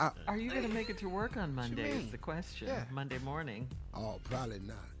do. version. Are you going to make it to work on Monday is mean? the question. Yeah. Monday morning. Oh, probably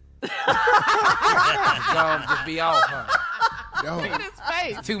not. Y'all just be off, huh? Yo, Look at his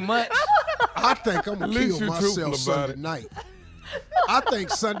face. Too much? I think I'm going to least kill you're truthful myself about Sunday it. night. I think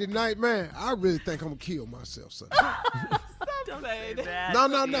Sunday night, man, I really think I'm going to kill myself Sunday night. Don't say that.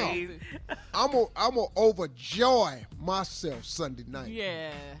 No. Please. I'm gonna overjoy myself Sunday night.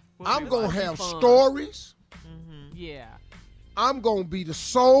 Yeah. I'm going to have fun. stories. Yeah. I'm going to be the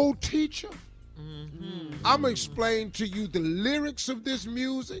sole teacher. I'm going to explain to you the lyrics of this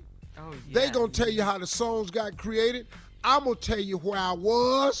music. Oh, yeah. They're going to tell you how the songs got created. I'm going to tell you where I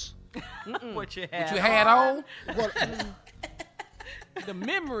was. What you What you had on? The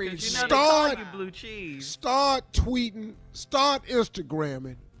memories. You know, they call you blue cheese. Start tweeting, start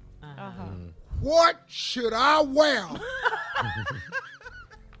Instagramming. Uh-huh. What should I wear?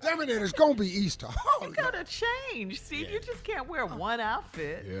 Damn it, it's gonna be Easter. You gotta change, Steve. You just can't wear one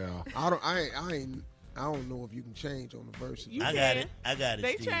outfit. Yeah, I don't know if you can change on the verses. I got it.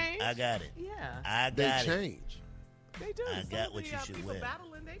 They Steve. change. I got it. Yeah. I got They it. change. They do. I got what you should people wear.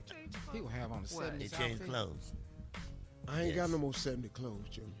 battling, they change clothes. He will have on the What? 70s They change outfit. clothes. I ain't got no more 70 clothes,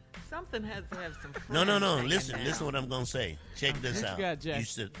 Junior. Something has to have some. No. friends Listen hanging what I'm gonna say. Check this out. got, Jack? You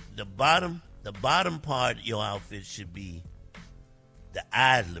should the bottom part of your outfit should be the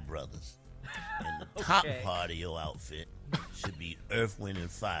Isley Brothers, and the top part of your outfit should be Earth, Wind, and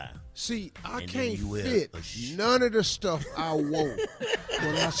Fire. See, I And then can't you wear fit a none of the stuff I wore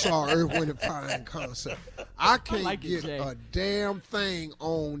when I saw Earth, Wind, and Fire in concert. I can't like it, get Jay. a damn thing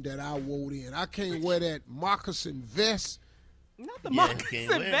on that I wore in. I can't wear that moccasin vest. Not the Yeah, moccasin can't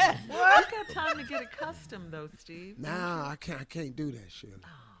wear it. vest. You got time to get accustomed, though, Steve. Nah, I can't do that, Shirley.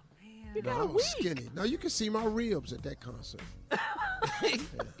 You got No, a I'm week. skinny. No, you can see my ribs at that concert.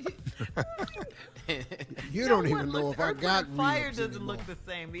 You don't even know if I got ribs Fire doesn't anymore. look the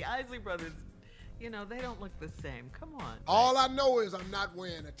same. The Isley Brothers, they don't look the same. Come on. All I know is I'm not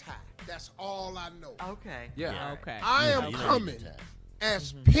wearing a tie. That's all I know. Okay. Yeah. Okay. I am you don't coming need a tie.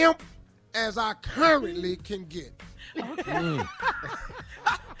 as pimp as I currently can get.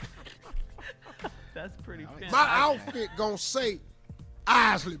 That's pretty pimp. My outfit gonna say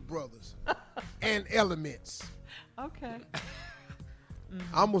Isley Brothers and Elements. Okay.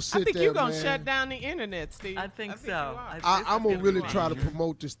 I'm gonna sit I think there, you're going to man. shut down the internet, Steve. I think so. you are. I'm gonna really try to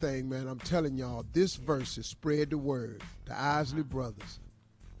promote this thing, man. I'm telling y'all, this verse is spread the word. The Isley Brothers,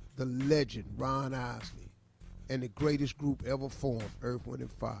 the legend Ron Isley, and the greatest group ever formed, Earth, Wind,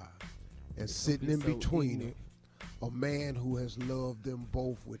 and Fire. And sitting in between them, a man who has loved them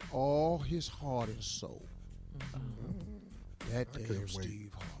both with all his heart and soul. That damn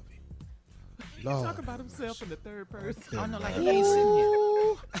Steve Harvey. He talk about himself in the third person. Oh, no, like he ain't sitting here.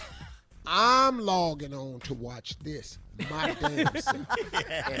 Ooh, I'm logging on to watch this. My damn self.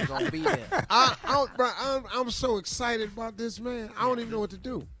 And gonna be there. I'm so excited about this, man. I don't even know what to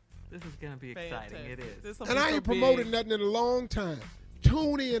do. This is going to be exciting. It is. And I ain't promoted nothing in a long time.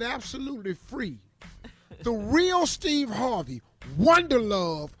 Tune in absolutely free. The real Steve Harvey, Wonder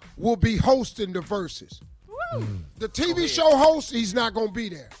Love, will be hosting the verses. The TV show host, he's not going to be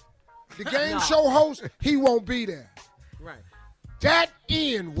there. The game show host, he won't be there. Right. That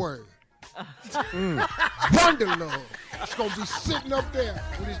N-word, Wonder Love, is going to be sitting up there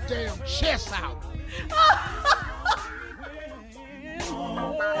with his damn chest out.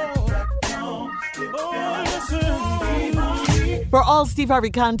 For all Steve Harvey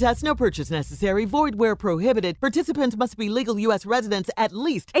contests, no purchase necessary, void where prohibited. Participants must be legal U.S. residents at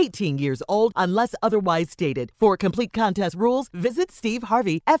least 18 years old unless otherwise stated. For complete contest rules, visit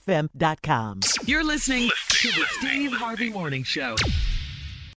SteveHarveyFM.com. You're listening to the Steve Harvey Morning Show.